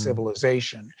human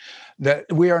civilization. That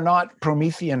we are not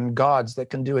Promethean gods that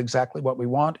can do exactly what we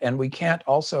want, and we can't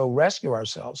also rescue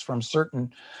ourselves from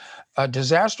certain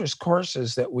disastrous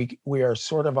courses that we are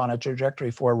sort of on a trajectory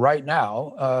for right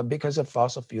now because of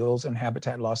fossil fuels and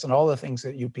habitat loss and all the things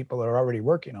that you people are already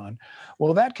working on.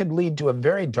 Well, that could lead to a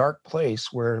very dark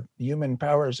place where human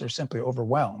powers are simply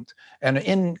overwhelmed and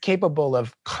incapable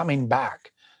of coming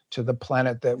back to the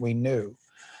planet that we knew.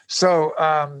 So,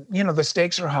 the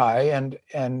stakes are high,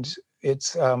 and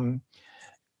it's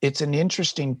an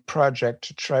interesting project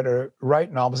to try to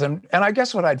write novels. And I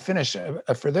guess what I'd finish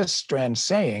for this strand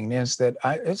saying is that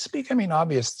it's becoming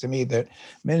obvious to me that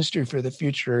Ministry for the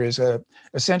Future is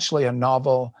essentially a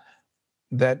novel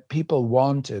that people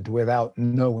wanted without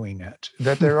knowing it,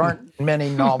 that there aren't many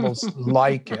novels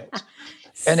like it.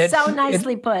 And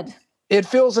nicely put. It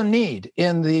fills a need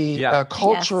in the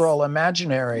cultural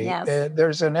imaginary. Yes.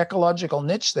 There's an ecological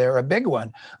niche there, a big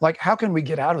one. Like, how can we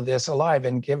get out of this alive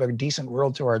and give a decent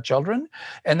world to our children?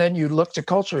 And then you look to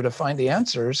culture to find the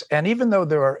answers. And even though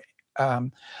there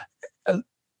are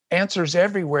answers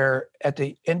everywhere at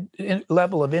the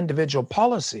level of individual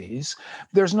policies,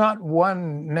 there's not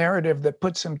one narrative that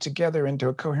puts them together into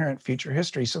a coherent future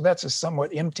history. So that's a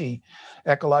somewhat empty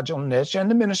ecological niche.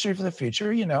 And the Ministry for the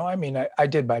Future, I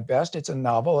did my best. It's a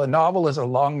novel. A novel is a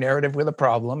long narrative with a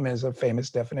problem, is a famous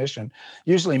definition,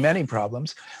 usually many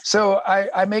problems. So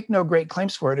I make no great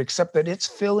claims for it, except that it's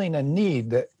filling a need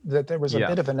that there was a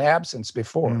bit of an absence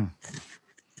before.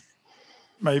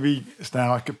 Maybe, Stan,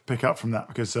 I could pick up from that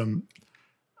because,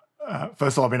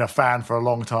 first of all, I've been a fan for a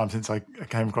long time since I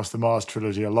came across the Mars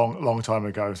trilogy a long time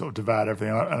ago, sort of devoured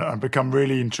everything. And I've become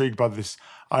really intrigued by this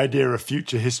idea of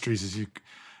future histories,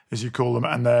 as you call them,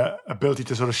 and their ability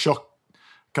to sort of shock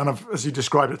kind of, as you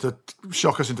described it, to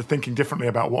shock us into thinking differently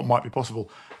about what might be possible.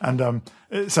 And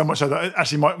so much so that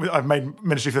I've made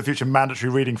Ministry for the Future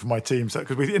mandatory reading for my team. So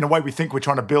because in a way we think we're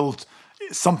trying to build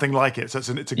something like it. So it's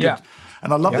a good.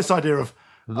 And I love this idea of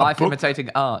life imitating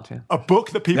art. Yeah. A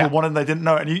book that people wanted and they didn't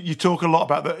know. And you talk a lot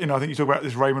about that. I think you talk about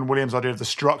this Raymond Williams idea of the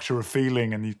structure of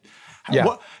feeling. And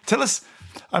tell us.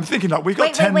 I'm thinking like we've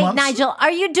got 10 months. Nigel,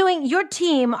 are you doing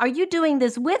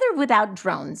this with or without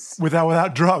drones?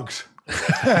 Without drugs.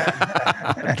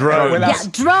 Drones.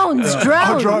 Drones.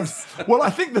 Drones. Well, I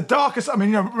think the darkest. I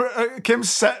mean, Kim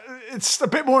said it's a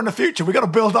bit more in the future. We've got to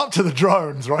build up to the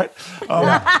drones, right?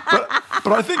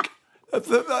 But I think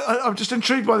I'm just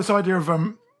intrigued by this idea of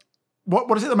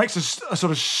what is it that makes a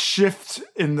sort of shift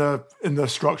in the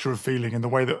structure of feeling, in the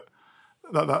way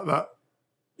that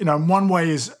in one way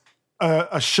is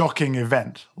a shocking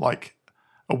event, like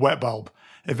a wet bulb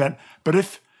event.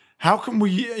 But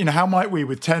how might we,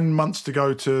 with 10 months to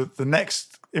go to the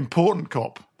next important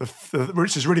COP,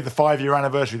 which is really the 5-year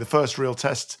anniversary, the first real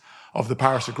test of the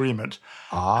Paris Agreement,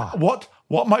 what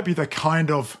might be the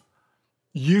kind of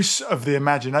use of the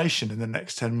imagination in the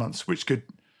next 10 months, which could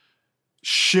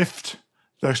shift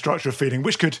the structure of feeling,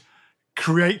 which could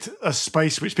create a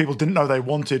space which people didn't know they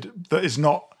wanted, that is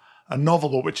not a novel,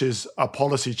 but which is a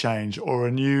policy change or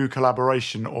a new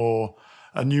collaboration or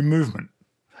a new movement?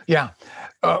 Yeah,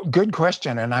 good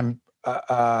question. And I'm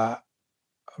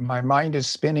my mind is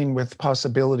spinning with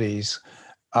possibilities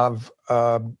of,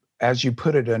 as you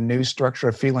put it, a new structure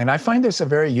of feeling. I find this a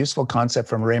very useful concept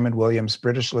from Raymond Williams,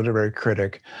 British literary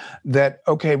critic, that,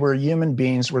 okay, we're human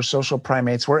beings, we're social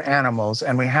primates, we're animals,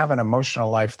 and we have an emotional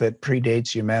life that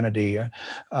predates humanity,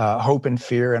 hope and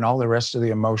fear and all the rest of the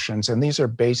emotions. And these are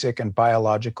basic and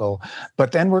biological,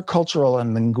 but then we're cultural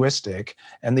and linguistic,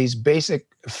 and these basic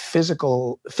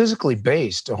physically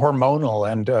based,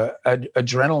 hormonal and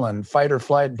adrenaline, fight or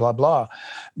flight, blah, blah.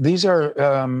 These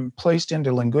are placed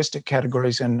into linguistic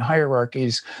categories and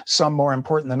hierarchies, some more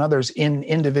important than others in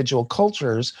individual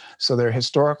cultures. So they're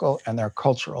historical and they're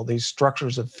cultural, these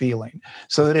structures of feeling.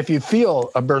 So that if you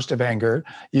feel a burst of anger,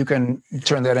 you can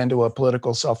turn that into a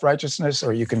political self-righteousness,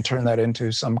 or you can turn that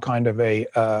into some kind of a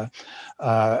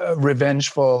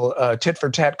revengeful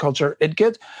tit-for-tat culture.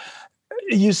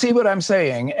 You see what I'm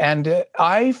saying? And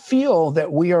I feel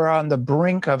that we are on the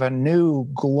brink of a new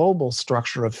global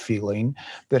structure of feeling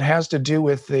that has to do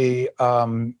with a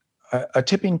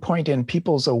tipping point in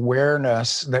people's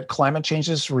awareness that climate change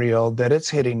is real, that it's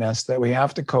hitting us, that we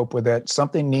have to cope with it,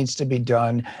 something needs to be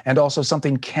done, and also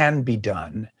something can be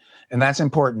done. And that's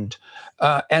important.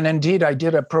 And indeed, I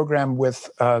did a program with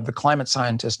the climate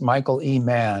scientist, Michael E.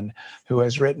 Mann, who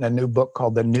has written a new book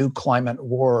called The New Climate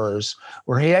Wars,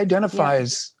 where he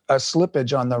identifies a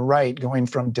slippage on the right going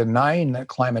from denying that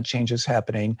climate change is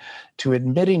happening to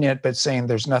admitting it, but saying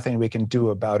there's nothing we can do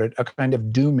about it, a kind of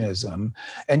doomism.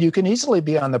 And you can easily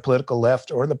be on the political left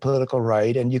or the political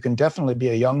right, and you can definitely be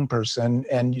a young person,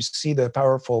 and you see the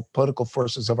powerful political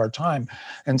forces of our time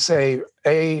and say,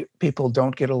 A, people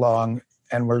don't get along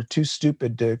and we're too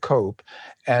stupid to cope,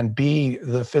 and B,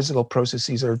 the physical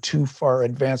processes are too far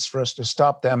advanced for us to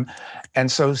stop them, and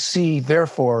so C,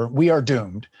 therefore, we are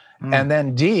doomed. And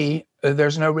then D,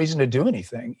 there's no reason to do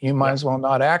anything. You might as well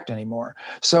not act anymore.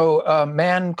 So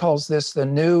Mann calls this the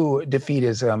new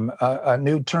defeatism, a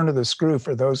new turn of the screw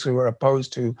for those who are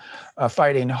opposed to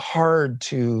fighting hard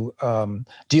to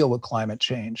deal with climate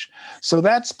change. So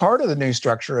that's part of the new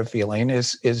structure of feeling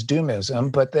is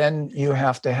doomism. But then you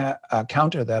have to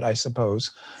counter that, I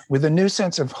suppose, with a new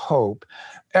sense of hope.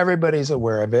 Everybody's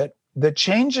aware of it. The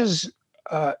changes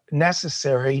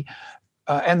necessary.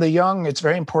 And the young, it's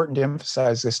very important to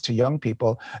emphasize this to young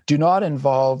people, do not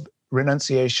involve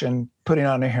renunciation, putting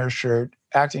on a hair shirt,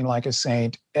 acting like a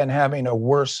saint, and having a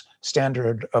worse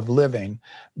standard of living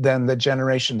than the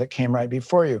generation that came right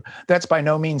before you. That's by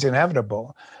no means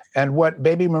inevitable. And what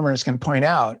baby boomers can point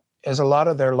out is a lot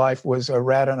of their life was a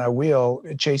rat on a wheel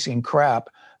chasing crap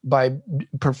by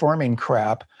performing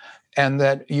crap. And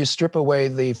that you strip away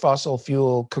the fossil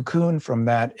fuel cocoon from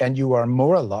that, and you are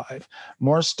more alive,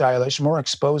 more stylish, more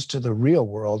exposed to the real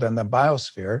world and the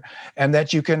biosphere, and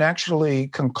that you can actually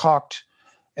concoct,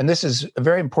 and this is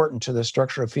very important to the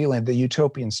structure of feeling, the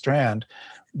utopian strand,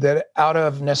 that out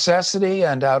of necessity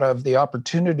and out of the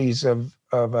opportunities of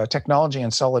technology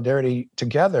and solidarity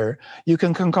together, you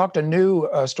can concoct a new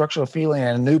structural feeling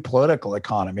and a new political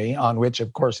economy on which,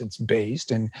 of course, it's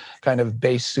based in kind of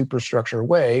base superstructure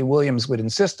way. Williams would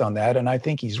insist on that, and I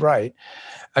think he's right.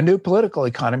 A new political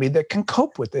economy that can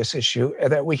cope with this issue,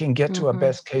 that we can get to a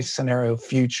best case scenario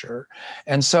future.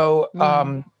 And so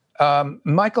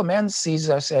Michael Mann sees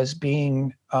us as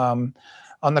being on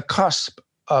the cusp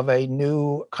of a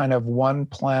new kind of one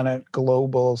planet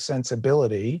global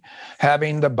sensibility.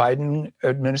 Having the Biden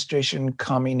administration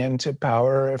coming into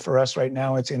power, for us right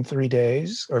now, it's in 3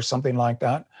 days or something like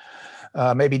that,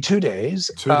 maybe 2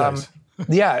 days. 2 days.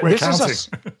 Yeah, We're this counting. is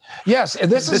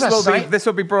This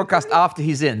will be broadcast after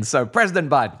he's in. So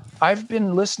President Biden. I've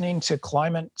been listening to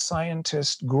climate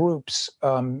scientist groups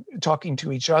talking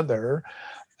to each other,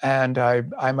 and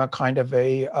I'm a kind of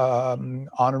a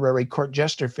honorary court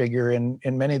jester figure in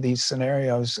many of these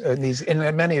scenarios,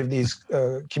 in many of these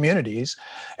communities,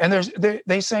 and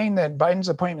they're saying that Biden's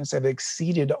appointments have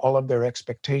exceeded all of their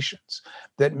expectations.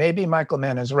 That maybe Michael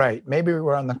Mann is right. Maybe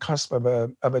we're on the cusp of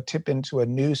a tip into a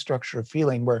new structure of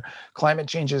feeling where climate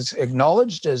change is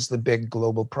acknowledged as the big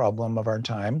global problem of our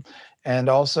time. And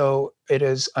also it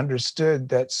is understood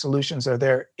that solutions are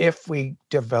there if we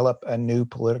develop a new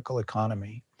political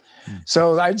economy.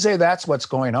 So I'd say that's what's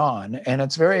going on. And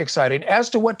it's very exciting.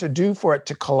 As to what to do for it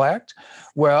to collect,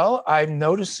 well, I'm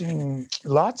noticing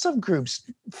lots of groups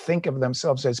think of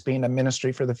themselves as being a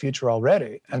ministry for the future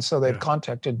already. And so they've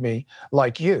contacted me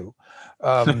like you.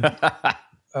 And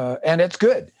it's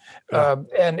good.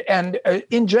 And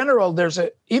in general,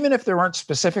 even if there aren't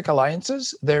specific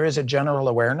alliances, there is a general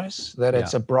awareness that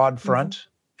it's a broad front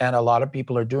and a lot of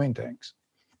people are doing things.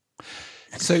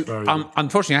 So,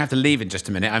 unfortunately, I have to leave in just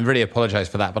a minute. I really apologize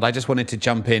for that, but I just wanted to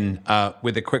jump in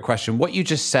with a quick question. What you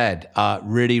just said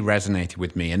really resonated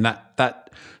with me, and that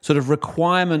sort of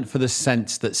requirement for the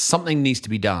sense that something needs to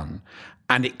be done,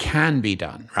 and it can be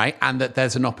done, right? And that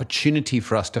there's an opportunity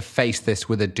for us to face this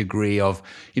with a degree of,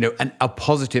 a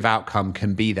positive outcome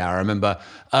can be there. I remember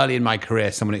early in my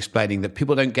career, someone explaining that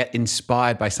people don't get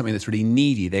inspired by something that's really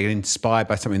needy. They get inspired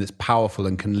by something that's powerful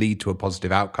and can lead to a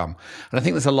positive outcome. And I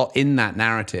think there's a lot in that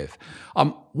narrative.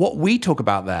 What we talk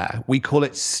about there, we call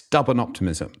it stubborn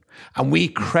optimism. And we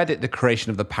credit the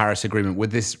creation of the Paris Agreement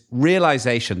with this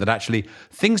realization that actually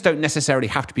things don't necessarily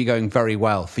have to be going very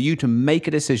well for you to make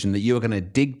a decision that you are going to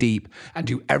dig deep and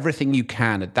do everything you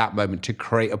can at that moment to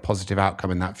create a positive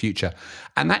outcome in that future.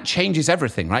 And that changes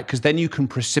everything, right? Because then you can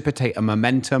precipitate a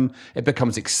momentum. It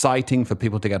becomes exciting for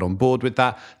people to get on board with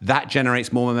that. That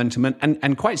generates more momentum.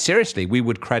 And quite seriously, we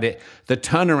would credit the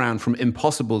turnaround from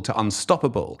impossible to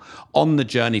unstoppable on the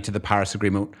journey to the Paris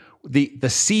Agreement. The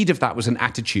seed of that was an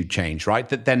attitude change, right?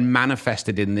 That then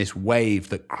manifested in this wave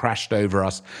that crashed over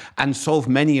us and solved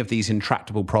many of these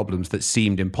intractable problems that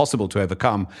seemed impossible to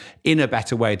overcome in a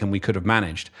better way than we could have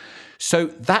managed. So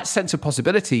that sense of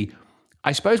possibility,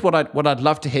 I suppose what I'd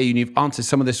love to hear, and you've answered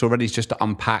some of this already, is just to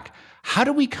unpack, how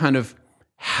do we kind of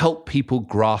help people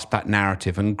grasp that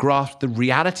narrative and grasp the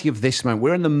reality of this moment?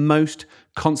 We're in the most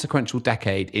consequential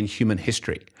decade in human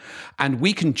history. And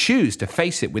we can choose to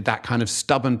face it with that kind of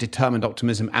stubborn, determined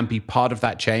optimism and be part of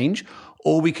that change,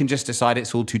 or we can just decide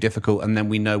it's all too difficult and then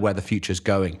we know where the future's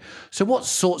going. So what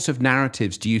sorts of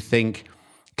narratives do you think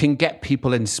can get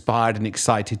people inspired and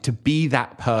excited to be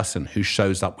that person who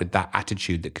shows up with that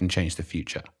attitude that can change the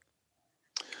future?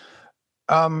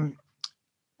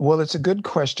 Well, it's a good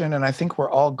question, and I think we're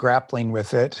all grappling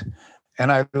with it.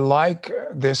 And I like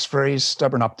this phrase,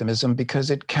 stubborn optimism,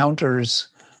 because it counters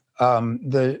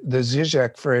the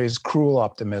Zizek phrase, cruel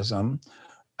optimism.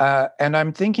 And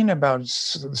I'm thinking about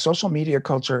social media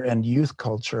culture and youth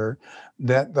culture,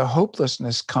 that the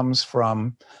hopelessness comes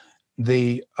from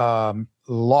the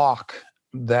lock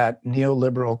that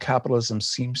neoliberal capitalism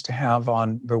seems to have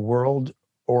on the world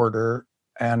order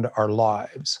and our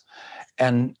lives.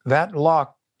 And that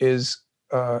lock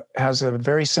has a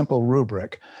very simple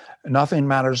rubric. Nothing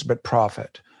matters but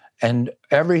profit. And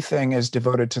everything is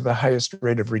devoted to the highest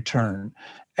rate of return.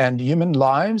 And human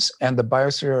lives and the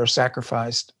biosphere are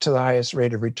sacrificed to the highest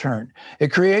rate of return.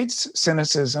 It creates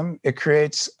cynicism. It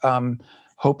creates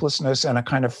hopelessness and a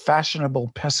kind of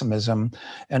fashionable pessimism.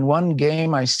 And one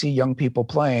game I see young people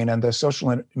playing and the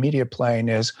social media playing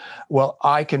is, well,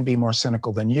 I can be more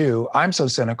cynical than you. I'm so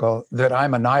cynical that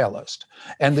I'm a nihilist.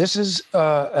 And this is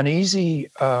an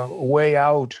easy way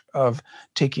out of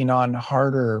taking on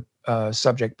harder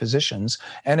subject positions.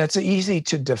 And it's easy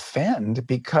to defend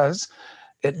because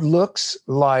it looks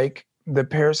like the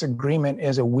Paris Agreement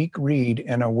is a weak read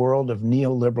in a world of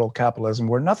neoliberal capitalism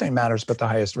where nothing matters but the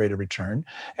highest rate of return.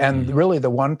 And really the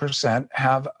 1%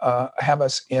 have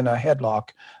us in a headlock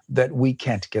that we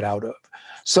can't get out of.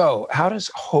 So how does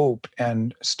hope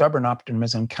and stubborn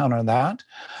optimism counter that?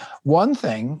 One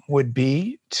thing would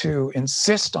be to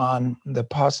insist on the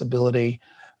possibility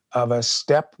of a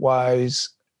stepwise,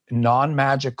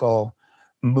 non-magical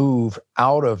move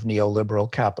out of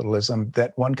neoliberal capitalism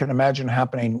that one can imagine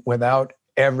happening without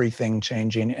everything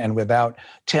changing and without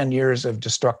 10 years of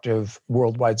destructive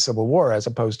worldwide civil war as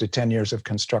opposed to 10 years of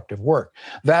constructive work.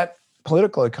 That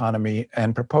political economy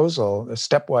and proposal, a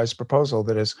stepwise proposal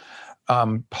that is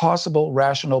possible,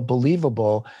 rational,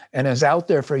 believable, and is out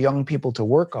there for young people to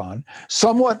work on,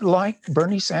 somewhat like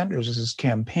Bernie Sanders'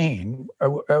 campaign,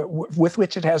 with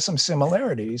which it has some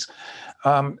similarities,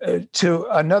 to,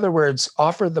 in other words,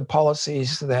 offer the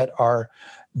policies that are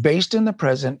based in the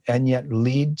present and yet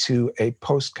lead to a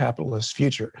post-capitalist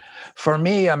future. For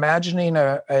me, imagining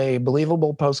a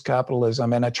believable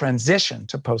post-capitalism and a transition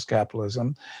to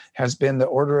post-capitalism has been the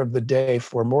order of the day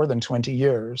for more than 20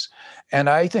 years. And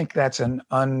I think that's an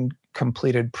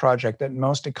uncompleted project, that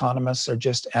most economists are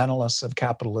just analysts of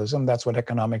capitalism. That's what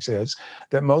economics is.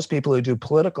 That most people who do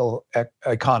political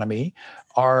economy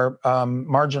are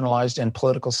marginalized in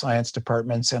political science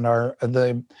departments and are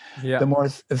the more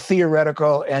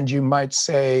theoretical and you might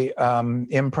say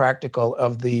impractical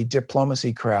of the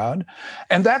diplomacy crowd.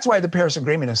 And that's why the Paris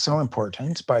Agreement is so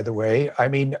important, by the way. I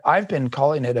mean, I've been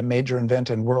calling it a major event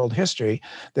in world history,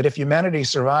 that if humanity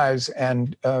survives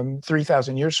and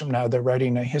 3,000 years from now, they're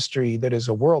writing a history that is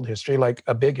a world history, like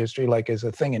a big history, like is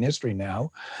a thing in history now,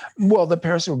 well, the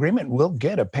Paris Agreement will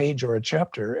get a page or a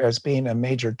chapter as being a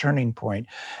major turning point.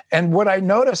 And what I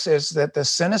notice is that the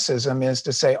cynicism is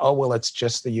to say, oh, well, it's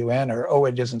just the UN, or, oh,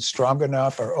 it isn't strong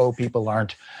enough, or, oh, people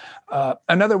aren't.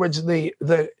 In other words,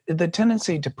 the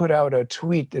tendency to put out a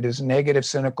tweet that is negative,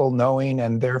 cynical, knowing,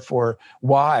 and therefore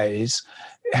wise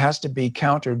has to be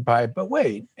countered by, but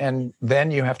wait, and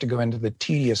then you have to go into the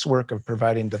tedious work of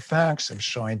providing the facts, of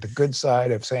showing the good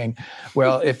side, of saying,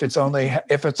 well, if it's only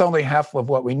half of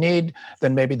what we need,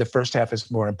 then maybe the first half is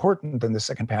more important than the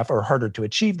second half, or harder to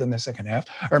achieve than the second half,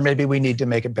 or maybe we need to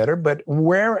make it better. But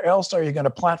where else are you going to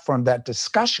platform that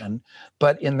discussion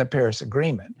but in the Paris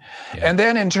Agreement? Yeah. And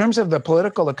then in terms of the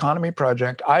political economy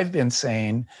project, I've been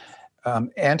saying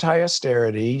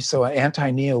anti-austerity, so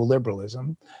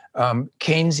anti-neoliberalism,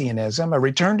 Keynesianism, a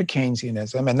return to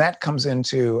Keynesianism, and that comes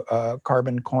into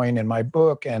Carbon Coin in my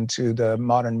book and to the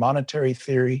modern monetary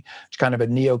theory, which is kind of a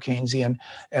neo-Keynesian,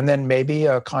 and then maybe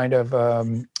a kind of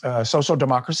social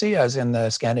democracy, as in the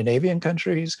Scandinavian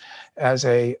countries, as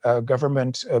a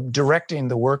government directing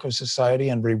the work of society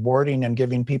and rewarding and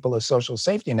giving people a social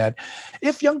safety net.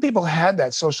 If young people had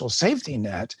that social safety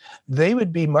net, they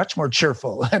would be much more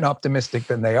cheerful and optimistic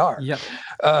than they are. Yep.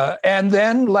 And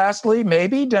then lastly,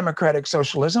 maybe democratic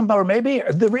socialism, or maybe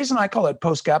the reason I call it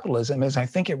post-capitalism is I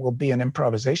think it will be an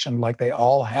improvisation like they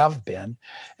all have been,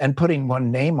 and putting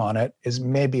one name on it is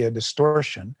maybe a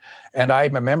distortion. And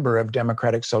I'm a member of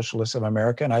Democratic Socialists of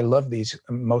America, and I love these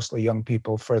mostly young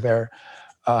people for their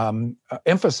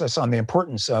emphasis on the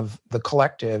importance of the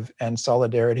collective and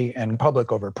solidarity and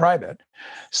public over private.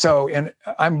 So, and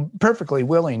I'm perfectly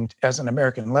willing as an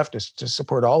American leftist to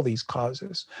support all these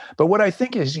causes. But what I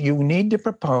think is you need to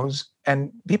propose,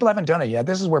 and people haven't done it yet,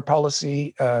 this is where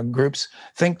policy groups,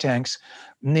 think tanks,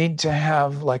 need to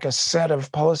have like a set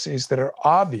of policies that are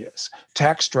obvious,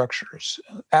 tax structures,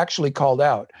 actually called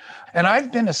out. And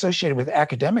I've been associated with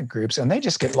academic groups and they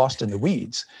just get lost in the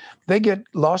weeds. They get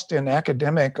lost in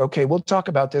academic, okay, we'll talk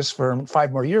about this for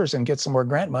 5 more years and get some more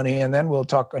grant money, and then we'll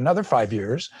talk another 5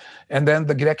 years, and then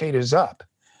the decade is up.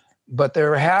 But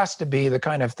there has to be the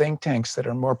kind of think tanks that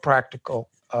are more practical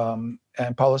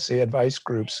and policy advice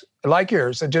groups like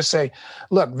yours that just say,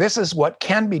 look, this is what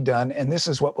can be done and this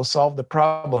is what will solve the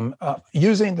problem,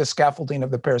 using the scaffolding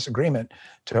of the Paris Agreement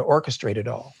to orchestrate it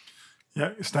all.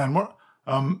 Yeah, Stan,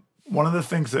 one of the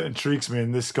things that intrigues me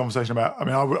in this conversation about, I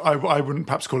mean, I wouldn't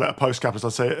perhaps call it a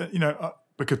post-capitalist, I'd say,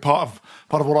 because part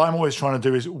of what I'm always trying to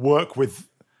do is work with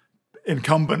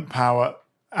incumbent power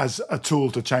as a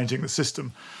tool to changing the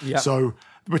system. Yep. So,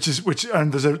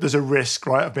 and there's a risk,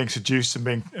 right, of being seduced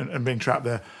and being trapped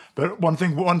there. But one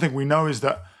thing we know is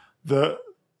that the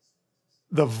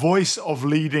voice of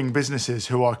leading businesses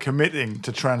who are committing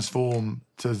to transform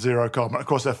to zero carbon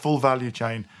across their full value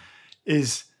chain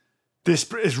is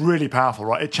really powerful,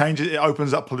 right? It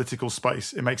opens up political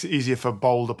space. It makes it easier for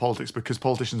bolder politics because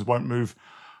politicians won't move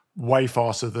way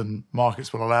faster than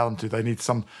markets will allow them to.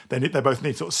 They both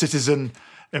need sort of citizen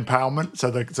empowerment.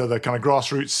 So the kind of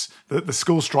grassroots, the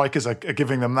school strikers are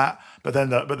giving them that, but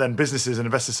then businesses and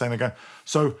investors saying they're going.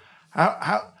 So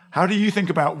how do you think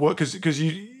about work? Because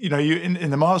you in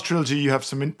the Mars trilogy you have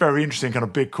some very interesting kind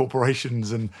of big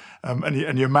corporations and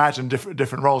you imagine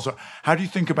different roles. So how do you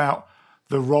think about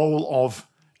the role of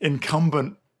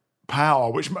incumbent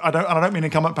power, which I don't mean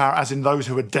incumbent power as in those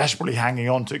who are desperately hanging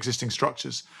on to existing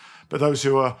structures, but those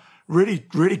who are really,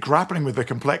 really grappling with the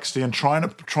complexity and trying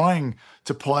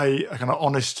to play a kind of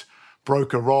honest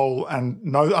broker role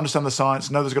and understand the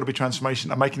science, know there's got to be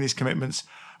transformation, are making these commitments,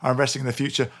 are investing in the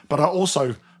future, but are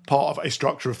also part of a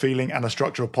structure of feeling and a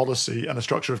structure of policy and a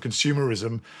structure of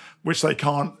consumerism, which they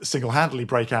can't single-handedly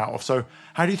break out of. So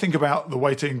how do you think about the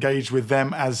way to engage with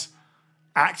them as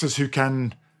actors who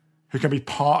can be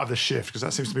part of the shift? Because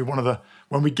that seems to be one of the,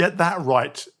 when we get that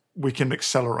right, we can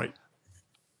accelerate.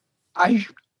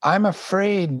 I'm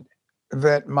afraid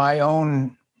that my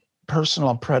own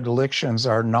personal predilections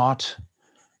are not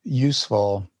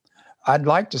useful. I'd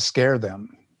like to scare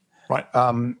them. Right.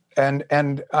 In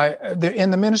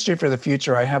the Ministry for the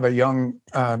Future, I have a young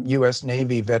U.S.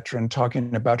 Navy veteran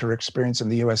talking about her experience in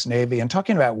the U.S. Navy and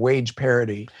talking about wage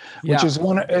parity, which is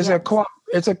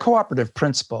it's a cooperative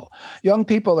principle. Young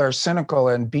people are cynical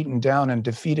and beaten down and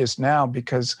defeatist now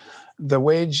because the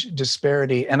wage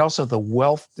disparity and also the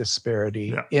wealth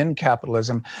disparity in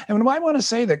capitalism. And I want to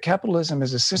say that capitalism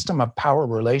is a system of power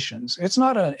relations. It's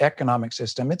not an economic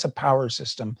system. It's a power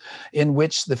system in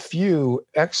which the few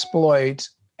exploit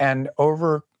and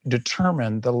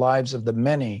over-determine the lives of the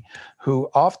many, who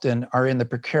often are in the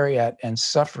precariat and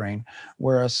suffering,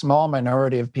 where a small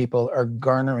minority of people are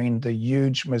garnering the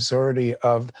huge majority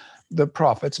of the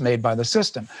profits made by the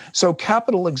system. So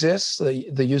capital exists,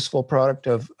 the useful product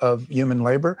of human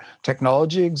labor.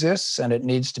 Technology exists, and it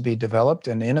needs to be developed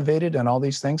and innovated and all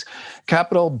these things.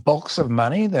 Capital, bulks of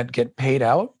money that get paid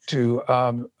out to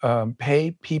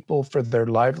pay people for their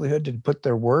livelihood, to put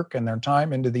their work and their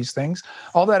time into these things.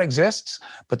 All that exists,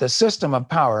 but the system of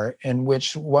power in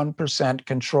which 1%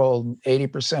 control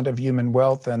 80% of human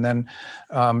wealth, and then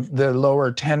the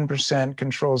lower 10%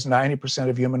 controls 90%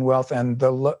 of human wealth, and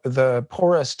the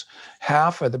poorest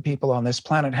half of the people on this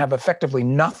planet have effectively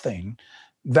nothing.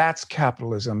 That's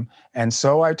capitalism. And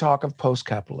so I talk of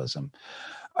post-capitalism.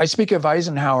 I speak of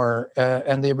Eisenhower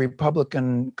and the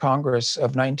Republican Congress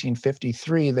of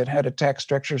 1953 that had a tax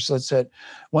structure such that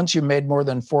once you made more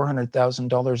than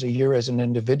 $400,000 a year as an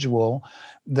individual,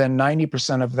 then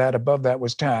 90% of that above that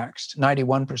was taxed,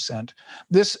 91%.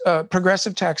 This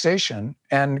progressive taxation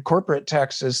and corporate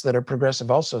taxes that are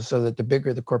progressive also, so that the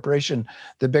bigger the corporation,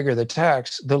 the bigger the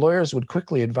tax, the lawyers would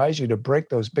quickly advise you to break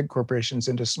those big corporations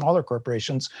into smaller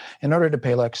corporations in order to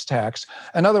pay less tax.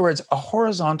 In other words, a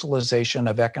horizontalization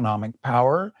of economic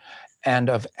power and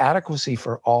of adequacy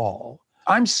for all.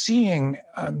 I'm seeing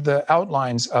the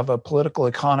outlines of a political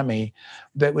economy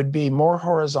that would be more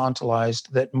horizontalized,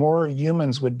 that more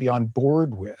humans would be on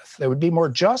board with. That would be more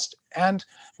just and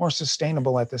more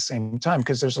sustainable at the same time,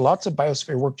 because there's lots of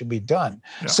biosphere work to be done.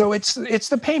 Yeah. So it's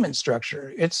the payment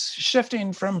structure. It's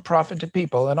shifting from profit to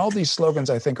people. And all these slogans,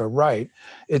 I think, are right.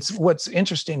 It's what's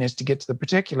interesting is to get to the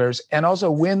particulars and also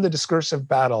win the discursive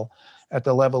battle at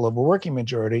the level of a working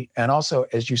majority. And also,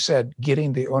 as you said,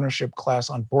 getting the ownership class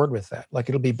on board with that. Like,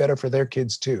 it'll be better for their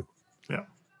kids too. Yeah,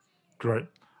 great.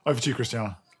 Over to you,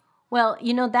 Christiana. Well,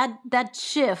 that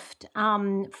shift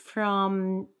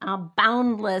from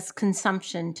boundless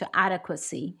consumption to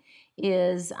adequacy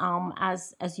is,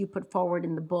 as you put forward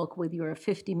in the book with your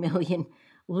 50 million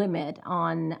limit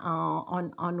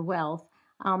on wealth,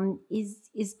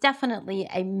 is definitely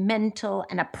a mental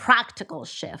and a practical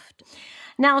shift.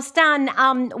 Now,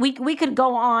 Stan, we could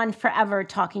go on forever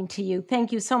talking to you.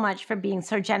 Thank you so much for being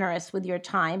so generous with your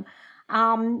time.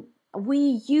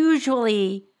 We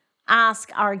usually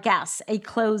ask our guests a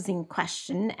closing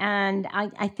question, and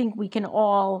I think we can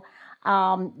all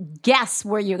guess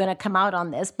where you're going to come out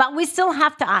on this, but we still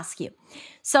have to ask you.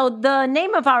 So the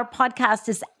name of our podcast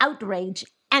is Outrage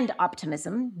and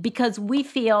Optimism, because we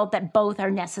feel that both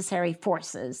are necessary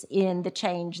forces in the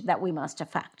change that we must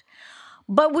effect.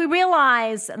 But we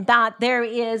realize that there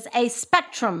is a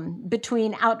spectrum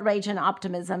between outrage and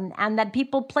optimism, and that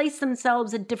people place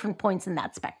themselves at different points in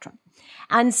that spectrum.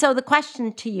 And so the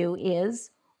question to you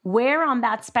is, where on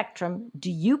that spectrum do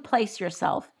you place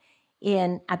yourself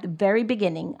in at the very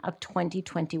beginning of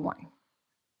 2021?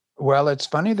 Well, it's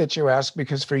funny that you ask,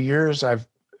 because for years I've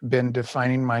been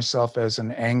defining myself as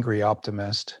an angry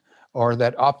optimist, or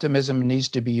that optimism needs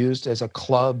to be used as a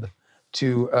club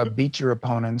to beat your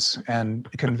opponents and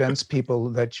convince people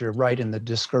that you're right in the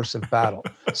discursive battle.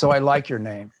 So I like your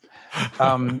name.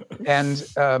 And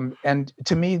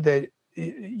to me,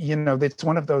 it's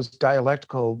one of those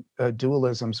dialectical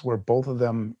dualisms where both of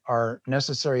them are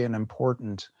necessary and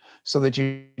important, so that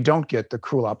you don't get the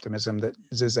cruel optimism that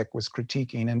Zizek was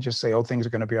critiquing and just say, oh, things are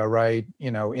going to be all right,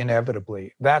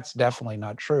 inevitably. That's definitely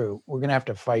not true. We're going to have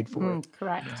to fight for it.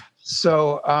 Correct.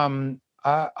 So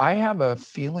I have a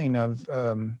feeling of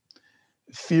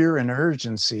fear and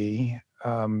urgency.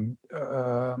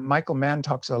 Michael Mann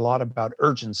talks a lot about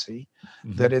urgency,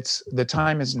 that the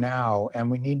time is now and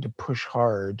we need to push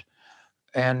hard.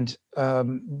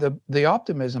 the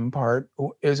optimism part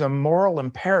is a moral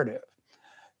imperative.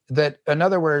 That, in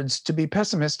other words, to be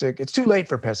pessimistic, it's too late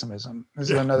for pessimism. This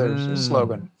is another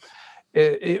slogan.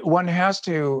 One has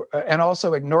to, and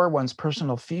also ignore one's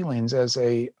personal feelings as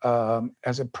a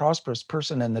prosperous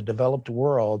person in the developed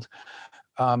world.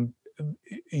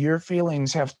 Your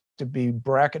feelings have to be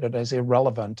bracketed as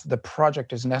irrelevant. The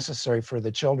project is necessary for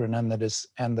the children and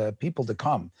the people to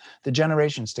come, the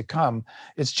generations to come.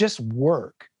 It's just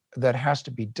work that has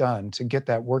to be done to get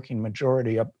that working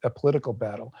majority, a political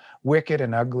battle, wicked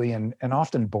and ugly and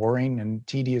often boring and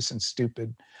tedious and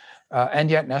stupid, and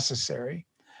yet necessary.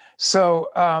 So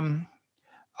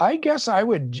I guess I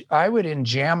would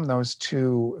enjam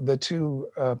the two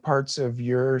parts of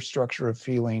your structure of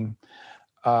feeling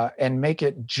and make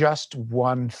it just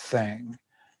one thing,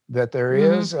 that there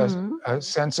is a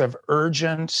sense of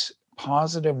urgent,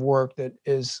 positive work that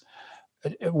is,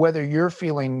 whether you're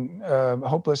feeling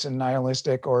hopeless and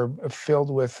nihilistic or filled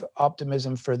with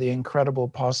optimism for the incredible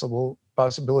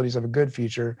possibilities of a good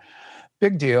future,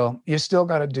 big deal. You still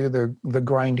got to do the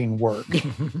grinding work.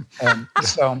 And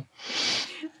so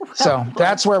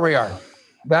that's where we are.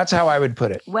 That's how I would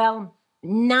put it. Well,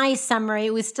 nice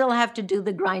summary. We still have to do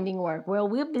the grinding work. Well,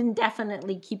 we've been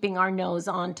definitely keeping our nose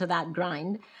onto that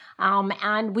grind.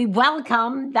 And we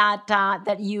welcome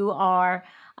that you are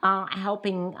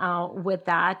helping with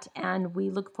that. And we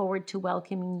look forward to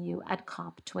welcoming you at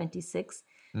COP26.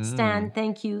 Stan,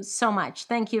 thank you so much.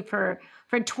 Thank you for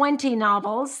 20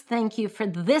 novels. Thank you for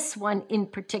this one in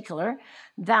particular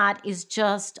that is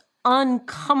just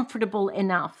uncomfortable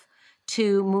enough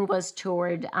to move us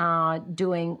toward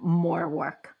doing more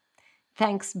work.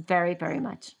 Thanks very, very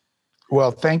much.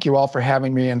 Well, thank you all for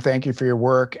having me, and thank you for your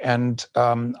work. And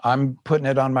I'm putting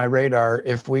it on my radar.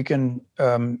 If we can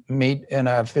meet in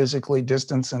a physically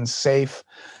distanced and safe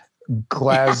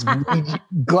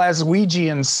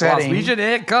Glaswegian setting.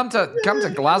 Glaswegian, come to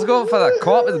Glasgow for the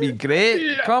COP. It'll be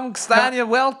great. Come, Stan, you're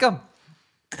welcome.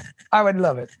 I would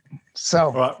love it. So,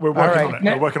 all right, we're working on it.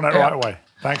 We're working on it right away.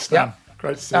 Thanks, Stan. Yeah.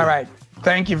 Great to see you. All right.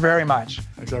 Thank you very much.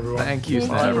 Thanks, everyone. Thank you,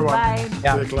 Thank Stan. you. Everyone. Bye.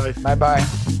 Yeah. See you, Clay. Bye-bye.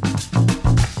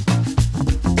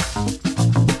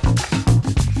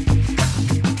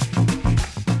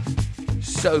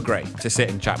 So great to sit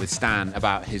and chat with Stan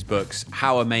about his books.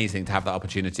 How amazing to have that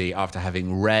opportunity after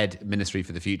having read Ministry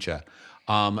for the Future.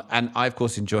 And I, of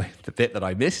course, enjoyed the bit that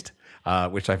I missed,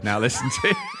 which I've now listened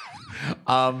to.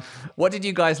 What did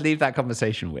you guys leave that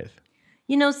conversation with?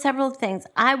 Several things.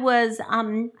 I was,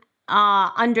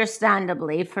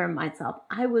 understandably for myself,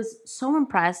 I was so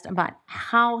impressed about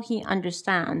how he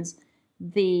understands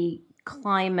the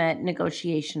climate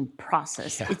negotiation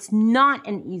process. Yeah. It's not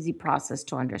an easy process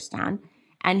to understand.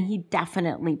 And he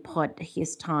definitely put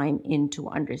his time into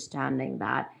understanding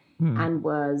that and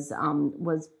went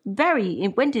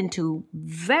into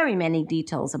very many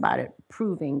details about it,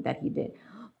 proving that he did.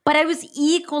 But I was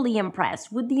equally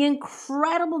impressed with the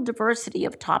incredible diversity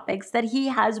of topics that he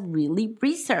has really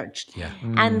researched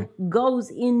and goes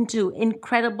into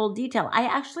incredible detail. I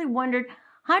actually wondered,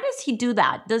 how does he do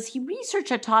that? Does he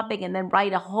research a topic and then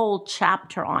write a whole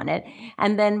chapter on it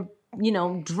and then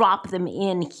drop them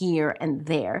in here and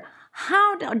there?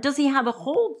 How does he have a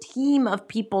whole team of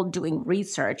people doing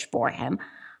research for him?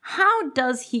 How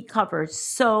does he cover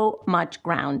so much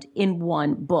ground in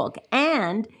one book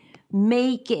and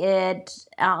make it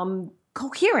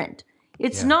coherent?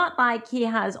 It's not like he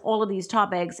has all of these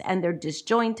topics and they're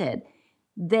disjointed.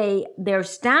 They're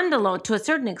standalone to a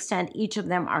certain extent. Each of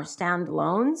them are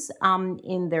standalones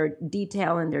in their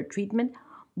detail and their treatment,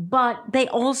 but they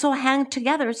also hang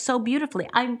together so beautifully.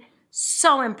 I'm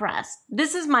so impressed.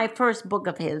 This is my first book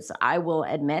of his, I will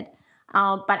admit,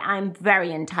 but I'm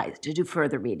very enticed to do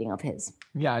further reading of his.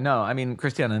 Yeah, no, I mean,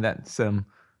 Christiana, that's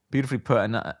beautifully put.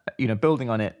 And, building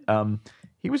on it,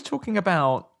 he was talking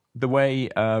about the way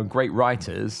great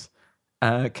writers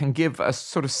can give a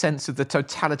sort of sense of the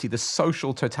totality, the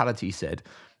social totality, he said.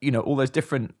 All those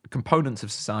different components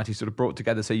of society sort of brought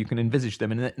together so you can envisage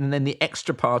them. And then the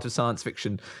extra part of science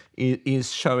fiction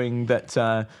is showing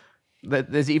that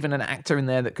there's even an actor in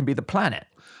there that can be the planet.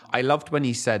 I loved when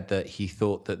he said that he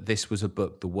thought that this was a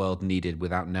book the world needed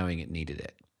without knowing it needed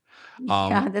it.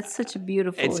 Yeah, that's such a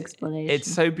beautiful explanation.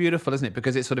 It's so beautiful, isn't it?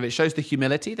 Because it shows the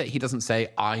humility that he doesn't say,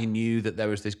 I knew that there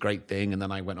was this great thing and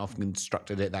then I went off and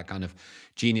constructed it, that kind of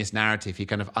genius narrative. He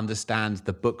kind of understands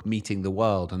the book meeting the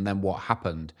world and then what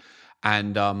happened.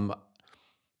 And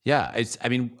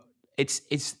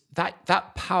it's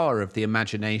that power of the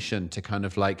imagination to kind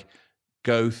of like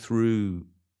go through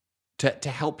to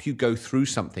help you go through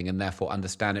something and therefore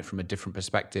understand it from a different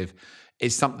perspective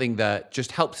is something that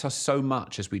just helps us so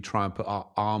much as we try and put our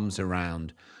arms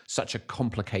around such a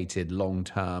complicated,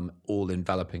 long-term,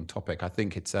 all-enveloping topic. I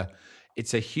think it's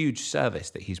a huge service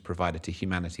that he's provided to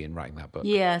humanity in writing that book.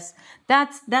 Yes,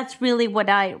 that's really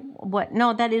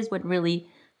that is what really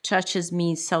touches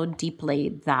me so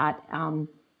deeply, that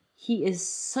he is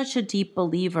such a deep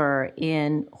believer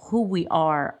in who we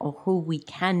are or who we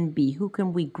can be, who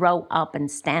can we grow up and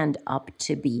stand up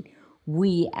to be,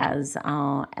 we as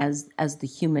the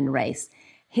human race.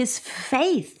 His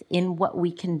faith in what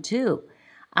we can do,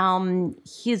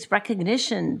 his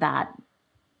recognition that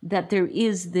there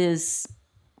is this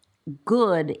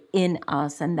good in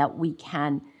us and that we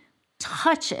can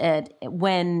touch it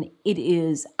when it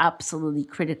is absolutely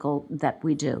critical that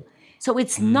we do. So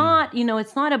it's not,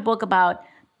 it's not a book about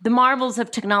the marvels of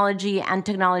technology and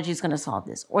technology is going to solve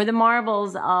this, or the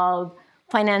marvels of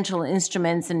financial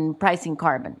instruments and pricing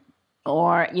carbon,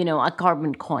 or, a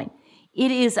carbon coin.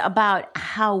 It is about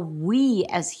how we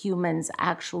as humans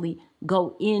actually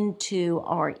go into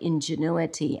our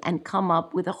ingenuity and come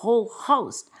up with a whole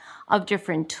host of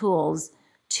different tools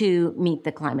to meet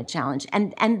the climate challenge.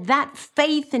 And that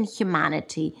faith in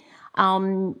humanity,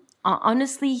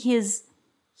 honestly, his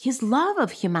love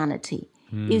of humanity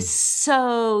is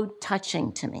so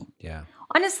touching to me. Yeah.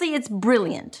 Honestly, it's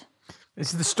brilliant.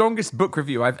 This is the strongest book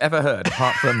review I've ever heard,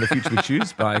 apart from The Future We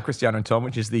Choose by Cristiano and Tom,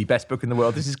 which is the best book in the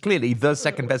world. This is clearly the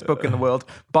second best book in the world.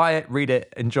 Buy it, read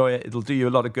it, enjoy it. It'll do you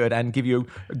a lot of good and give you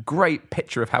a great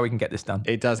picture of how we can get this done.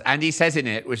 It does. And he says in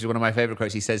it, which is one of my favorite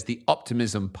quotes, he says, the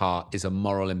optimism part is a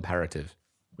moral imperative,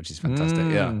 which is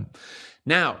fantastic. Yeah.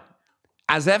 Now,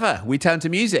 as ever, we turn to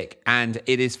music, and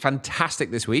it is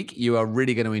fantastic this week. You are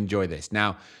really going to enjoy this.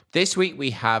 Now, this week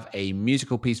we have a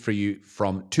musical piece for you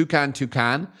from Toucan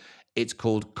Toucan. It's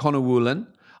called Konowulan.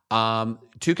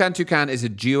 Toucan Toucan is a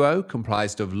duo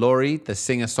comprised of Laurie, the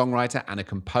singer-songwriter and a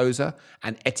composer,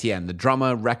 and Etienne, the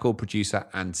drummer, record producer,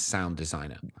 and sound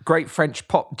designer. Great French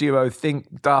pop duo.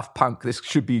 Think Daft Punk. This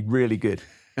should be really good.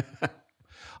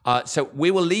 So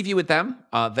we will leave you with them.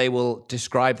 They will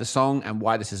describe the song and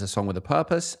why this is a song with a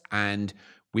purpose, and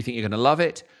we think you're going to love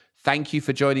it. Thank you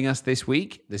for joining us this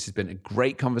week. This has been a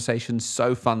great conversation.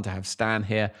 So fun to have Stan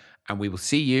here, and we will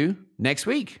see you next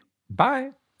week. Bye.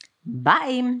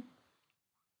 Bye.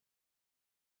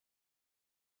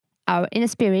 Our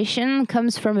inspiration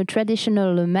comes from a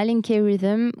traditional Malinke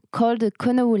rhythm called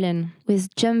Konowulan,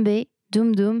 with djembe,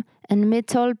 dum-dum, and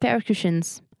metal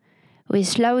percussions. We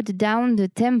slowed down the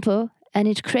tempo, and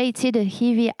it created a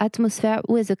heavy atmosphere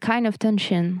with a kind of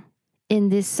tension. In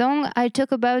this song, I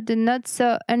talk about the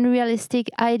not-so-unrealistic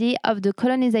idea of the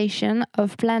colonization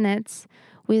of planets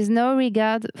with no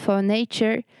regard for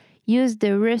nature, use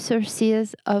the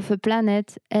resources of a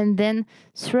planet and then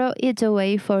throw it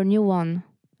away for a new one.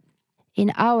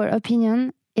 In our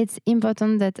opinion, it's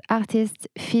important that artists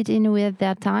fit in with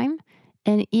their time,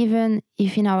 and even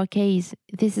if in our case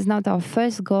this is not our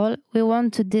first goal, we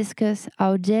want to discuss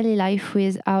our daily life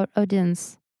with our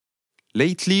audience.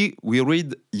 Lately, we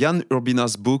read Jan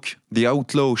Urbina's book The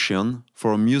Outlaw Ocean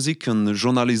for a music and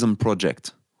journalism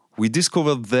project. We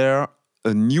discovered there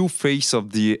a new face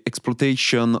of the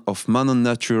exploitation of man and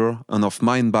nature and of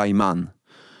mind by man.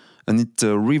 And it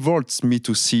revolts me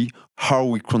to see how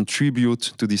we contribute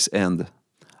to this end.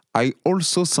 I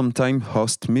also sometimes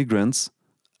host migrants,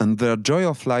 and their joy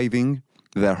of living,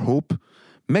 their hope,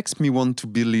 makes me want to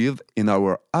believe in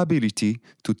our ability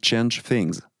to change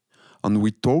things. And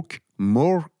we talk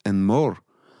more and more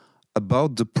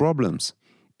about the problems.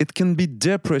 It can be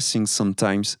depressing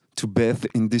sometimes to bathe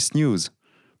in this news,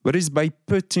 but it's by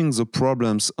putting the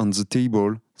problems on the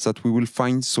table that we will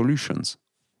find solutions.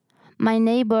 My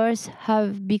neighbors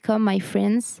have become my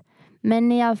friends.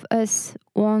 Many of us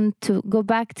want to go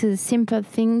back to the simple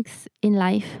things in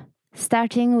life,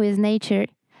 starting with nature.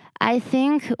 I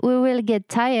think we will get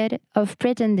tired of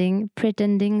pretending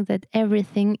that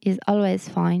everything is always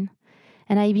fine.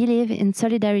 And I believe in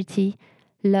solidarity,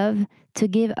 love, to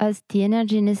give us the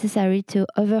energy necessary to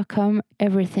overcome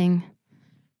everything.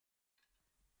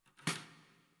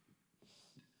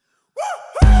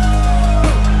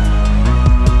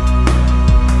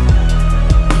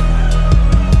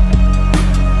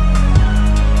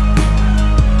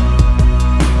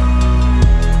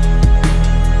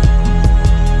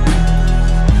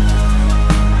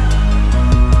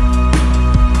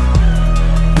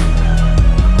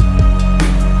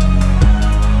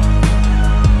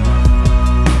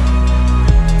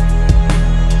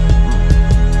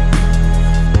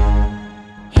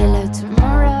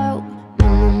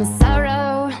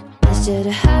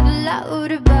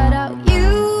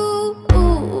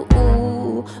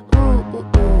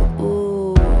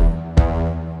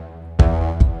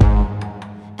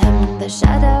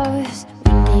 shadows.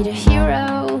 We need a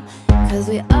hero, 'cause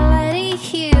we already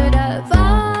healed up.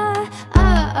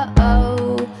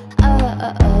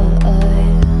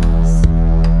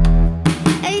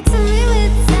 Hey, tell me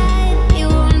what side you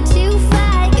want to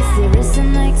fight. Is there is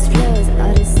an explosion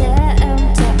or the center?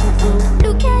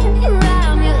 Look at it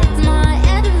around you, it's my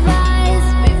advice.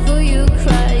 Before you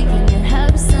cry, can you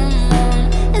help someone?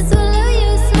 It's all of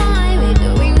you smile, we're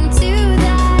going to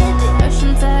die. The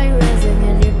oceans are rising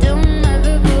and you don't have a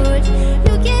boat.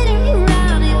 Look at it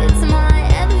around you, it's my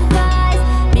advice.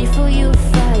 Before you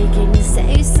fight, can you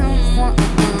save someone?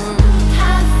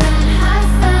 Have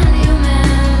fun,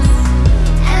 humans,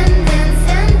 and dance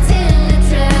until the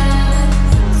trance.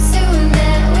 Soon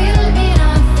there will be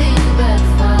nothing but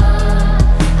fun.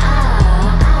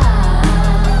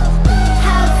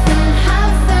 Have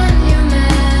fun,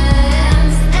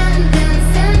 humans, and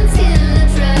dance until the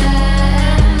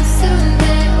trance. Soon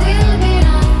there will be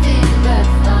nothing but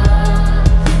fun.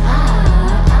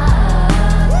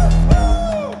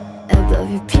 Above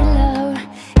your pillow,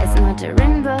 it's not a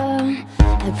rainbow.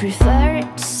 I prefer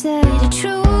to say the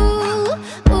truth.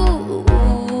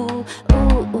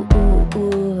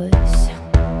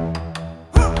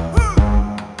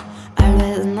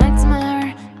 Always a nightmare.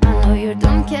 I know you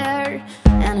don't care,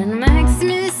 and it makes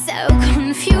me so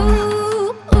confused.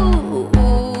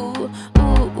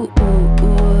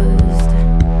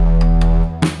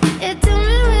 Yeah, tell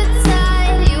me what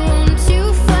side you want to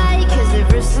fight, 'cause the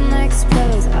person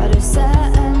explodes out of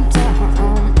center.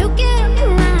 Look at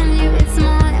around you, it's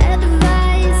my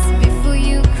advice. Before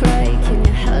you cry, can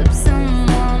you help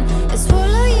someone? You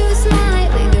swallow your smile,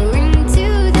 we're going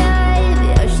to die. The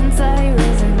oceans are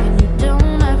rising and you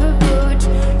don't have a boat.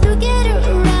 Look at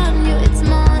around you, it's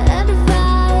my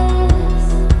advice.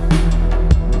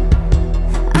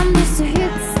 I'm just a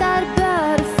hit started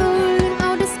by the falling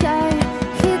of the sky.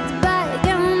 Hit by a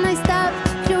gun, I stopped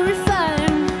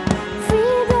purifying.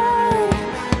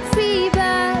 Free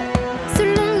bird, so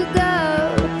long ago,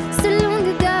 so long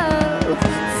ago.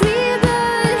 Free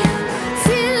bird,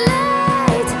 free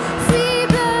light, free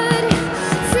bird,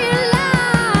 free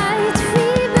light,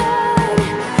 free bird,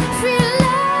 free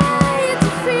light,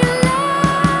 free light.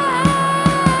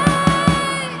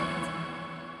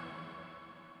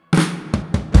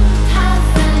 Have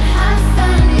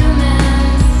fun,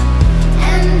 humans,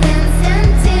 and dance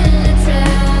until the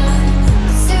trance.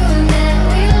 Soon there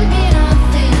will be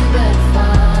nothing but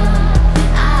fun.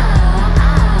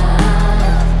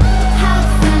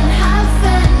 Have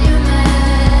fun,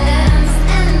 humans,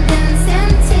 and dance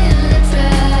until the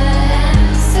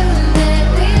trance. Soon there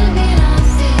will be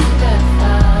nothing but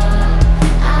fun.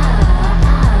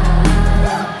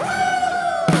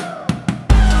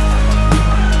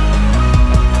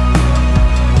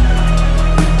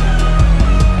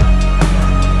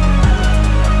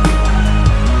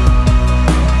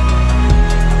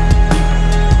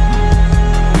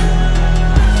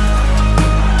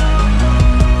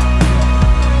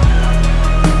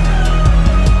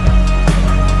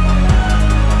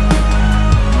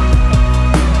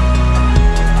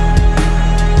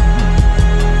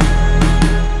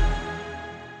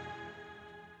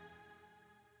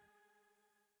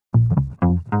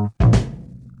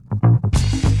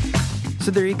 So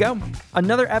there you go.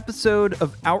 Another episode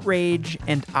of Outrage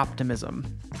and Optimism.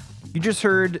 You just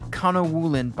heard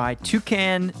Konowulin by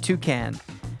Toucan Toucan.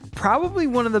 Probably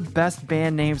one of the best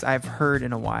band names I've heard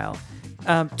in a while.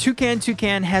 Toucan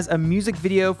Toucan has a music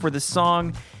video for the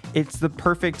song. It's the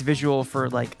perfect visual for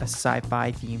like a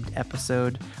sci-fi themed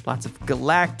episode. Lots of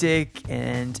galactic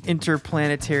and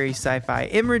interplanetary sci-fi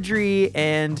imagery,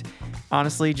 and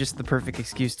honestly, just the perfect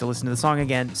excuse to listen to the song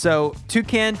again. So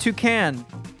Toucan Toucan,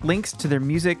 links to their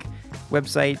music,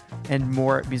 website, and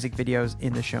more music videos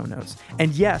in the show notes.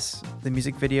 And yes, the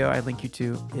music video I link you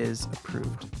to is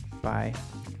approved by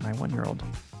my 1-year-old.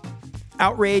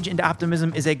 Outrage and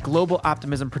Optimism is a Global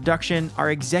Optimism production.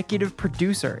 Our executive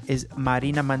producer is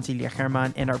Marina Mancilia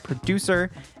Herman, and our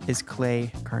producer is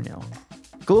Clay Carnell.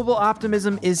 Global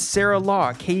Optimism is Sarah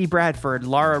Law, Katie Bradford,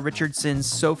 Lara Richardson,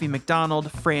 Sophie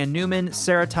McDonald, Freya Newman,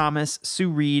 Sarah Thomas, Sue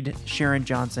Reed, Sharon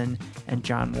Johnson, and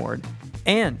John Ward.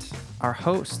 And our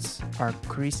hosts are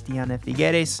Christiana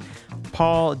Figueres,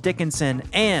 Paul Dickinson,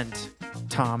 and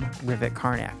Tom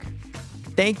Rivett-Carnac.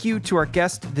 Thank you to our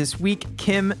guest this week,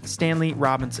 Kim Stanley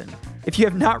Robinson. If you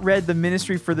have not read The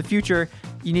Ministry for the Future,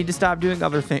 you need to stop doing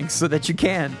other things so that you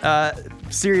can.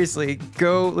 Seriously,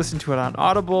 go listen to it on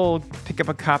Audible, pick up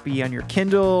a copy on your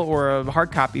Kindle or a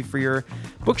hard copy for your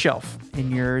bookshelf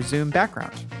in your Zoom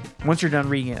background. Once you're done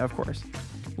reading it, of course.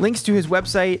 Links to his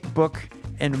website, book,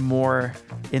 and more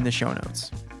in the show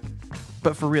notes.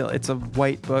 But for real, it's a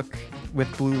white book.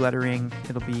 with blue lettering.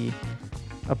 It'll be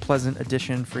a pleasant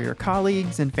addition for your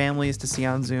colleagues and families to see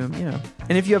on Zoom, you know.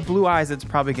 And if you have blue eyes, it's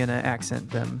probably going to accent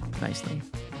them nicely.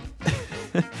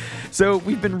 So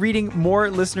we've been reading more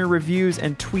listener reviews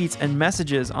and tweets and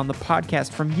messages on the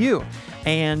podcast from you,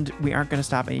 and we aren't going to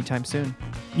stop anytime soon.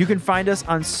 You can find us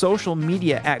on social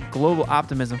media at Global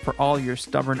Optimism for all your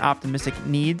stubborn optimistic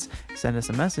needs. Send us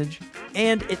a message.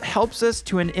 And it helps us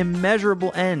to an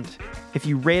immeasurable end if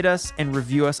you rate us and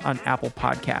review us on Apple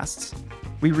Podcasts.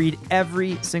 We read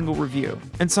every single review,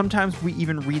 and sometimes we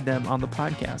even read them on the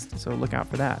podcast, so look out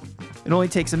for that. It only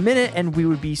takes a minute, and we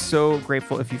would be so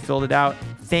grateful if you filled it out.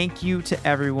 Thank you to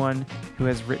everyone who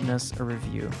has written us a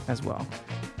review as well.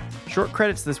 Short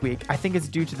credits this week. I think it's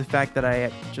due to the fact that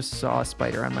I just saw a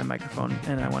spider on my microphone,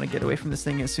 and I want to get away from this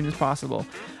thing as soon as possible.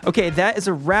 Okay, that is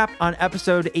a wrap on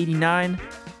episode 89.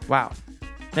 Wow.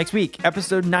 Next week,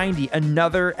 episode 90,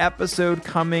 another episode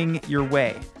coming your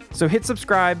way. So hit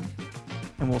subscribe,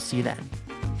 and we'll see you then.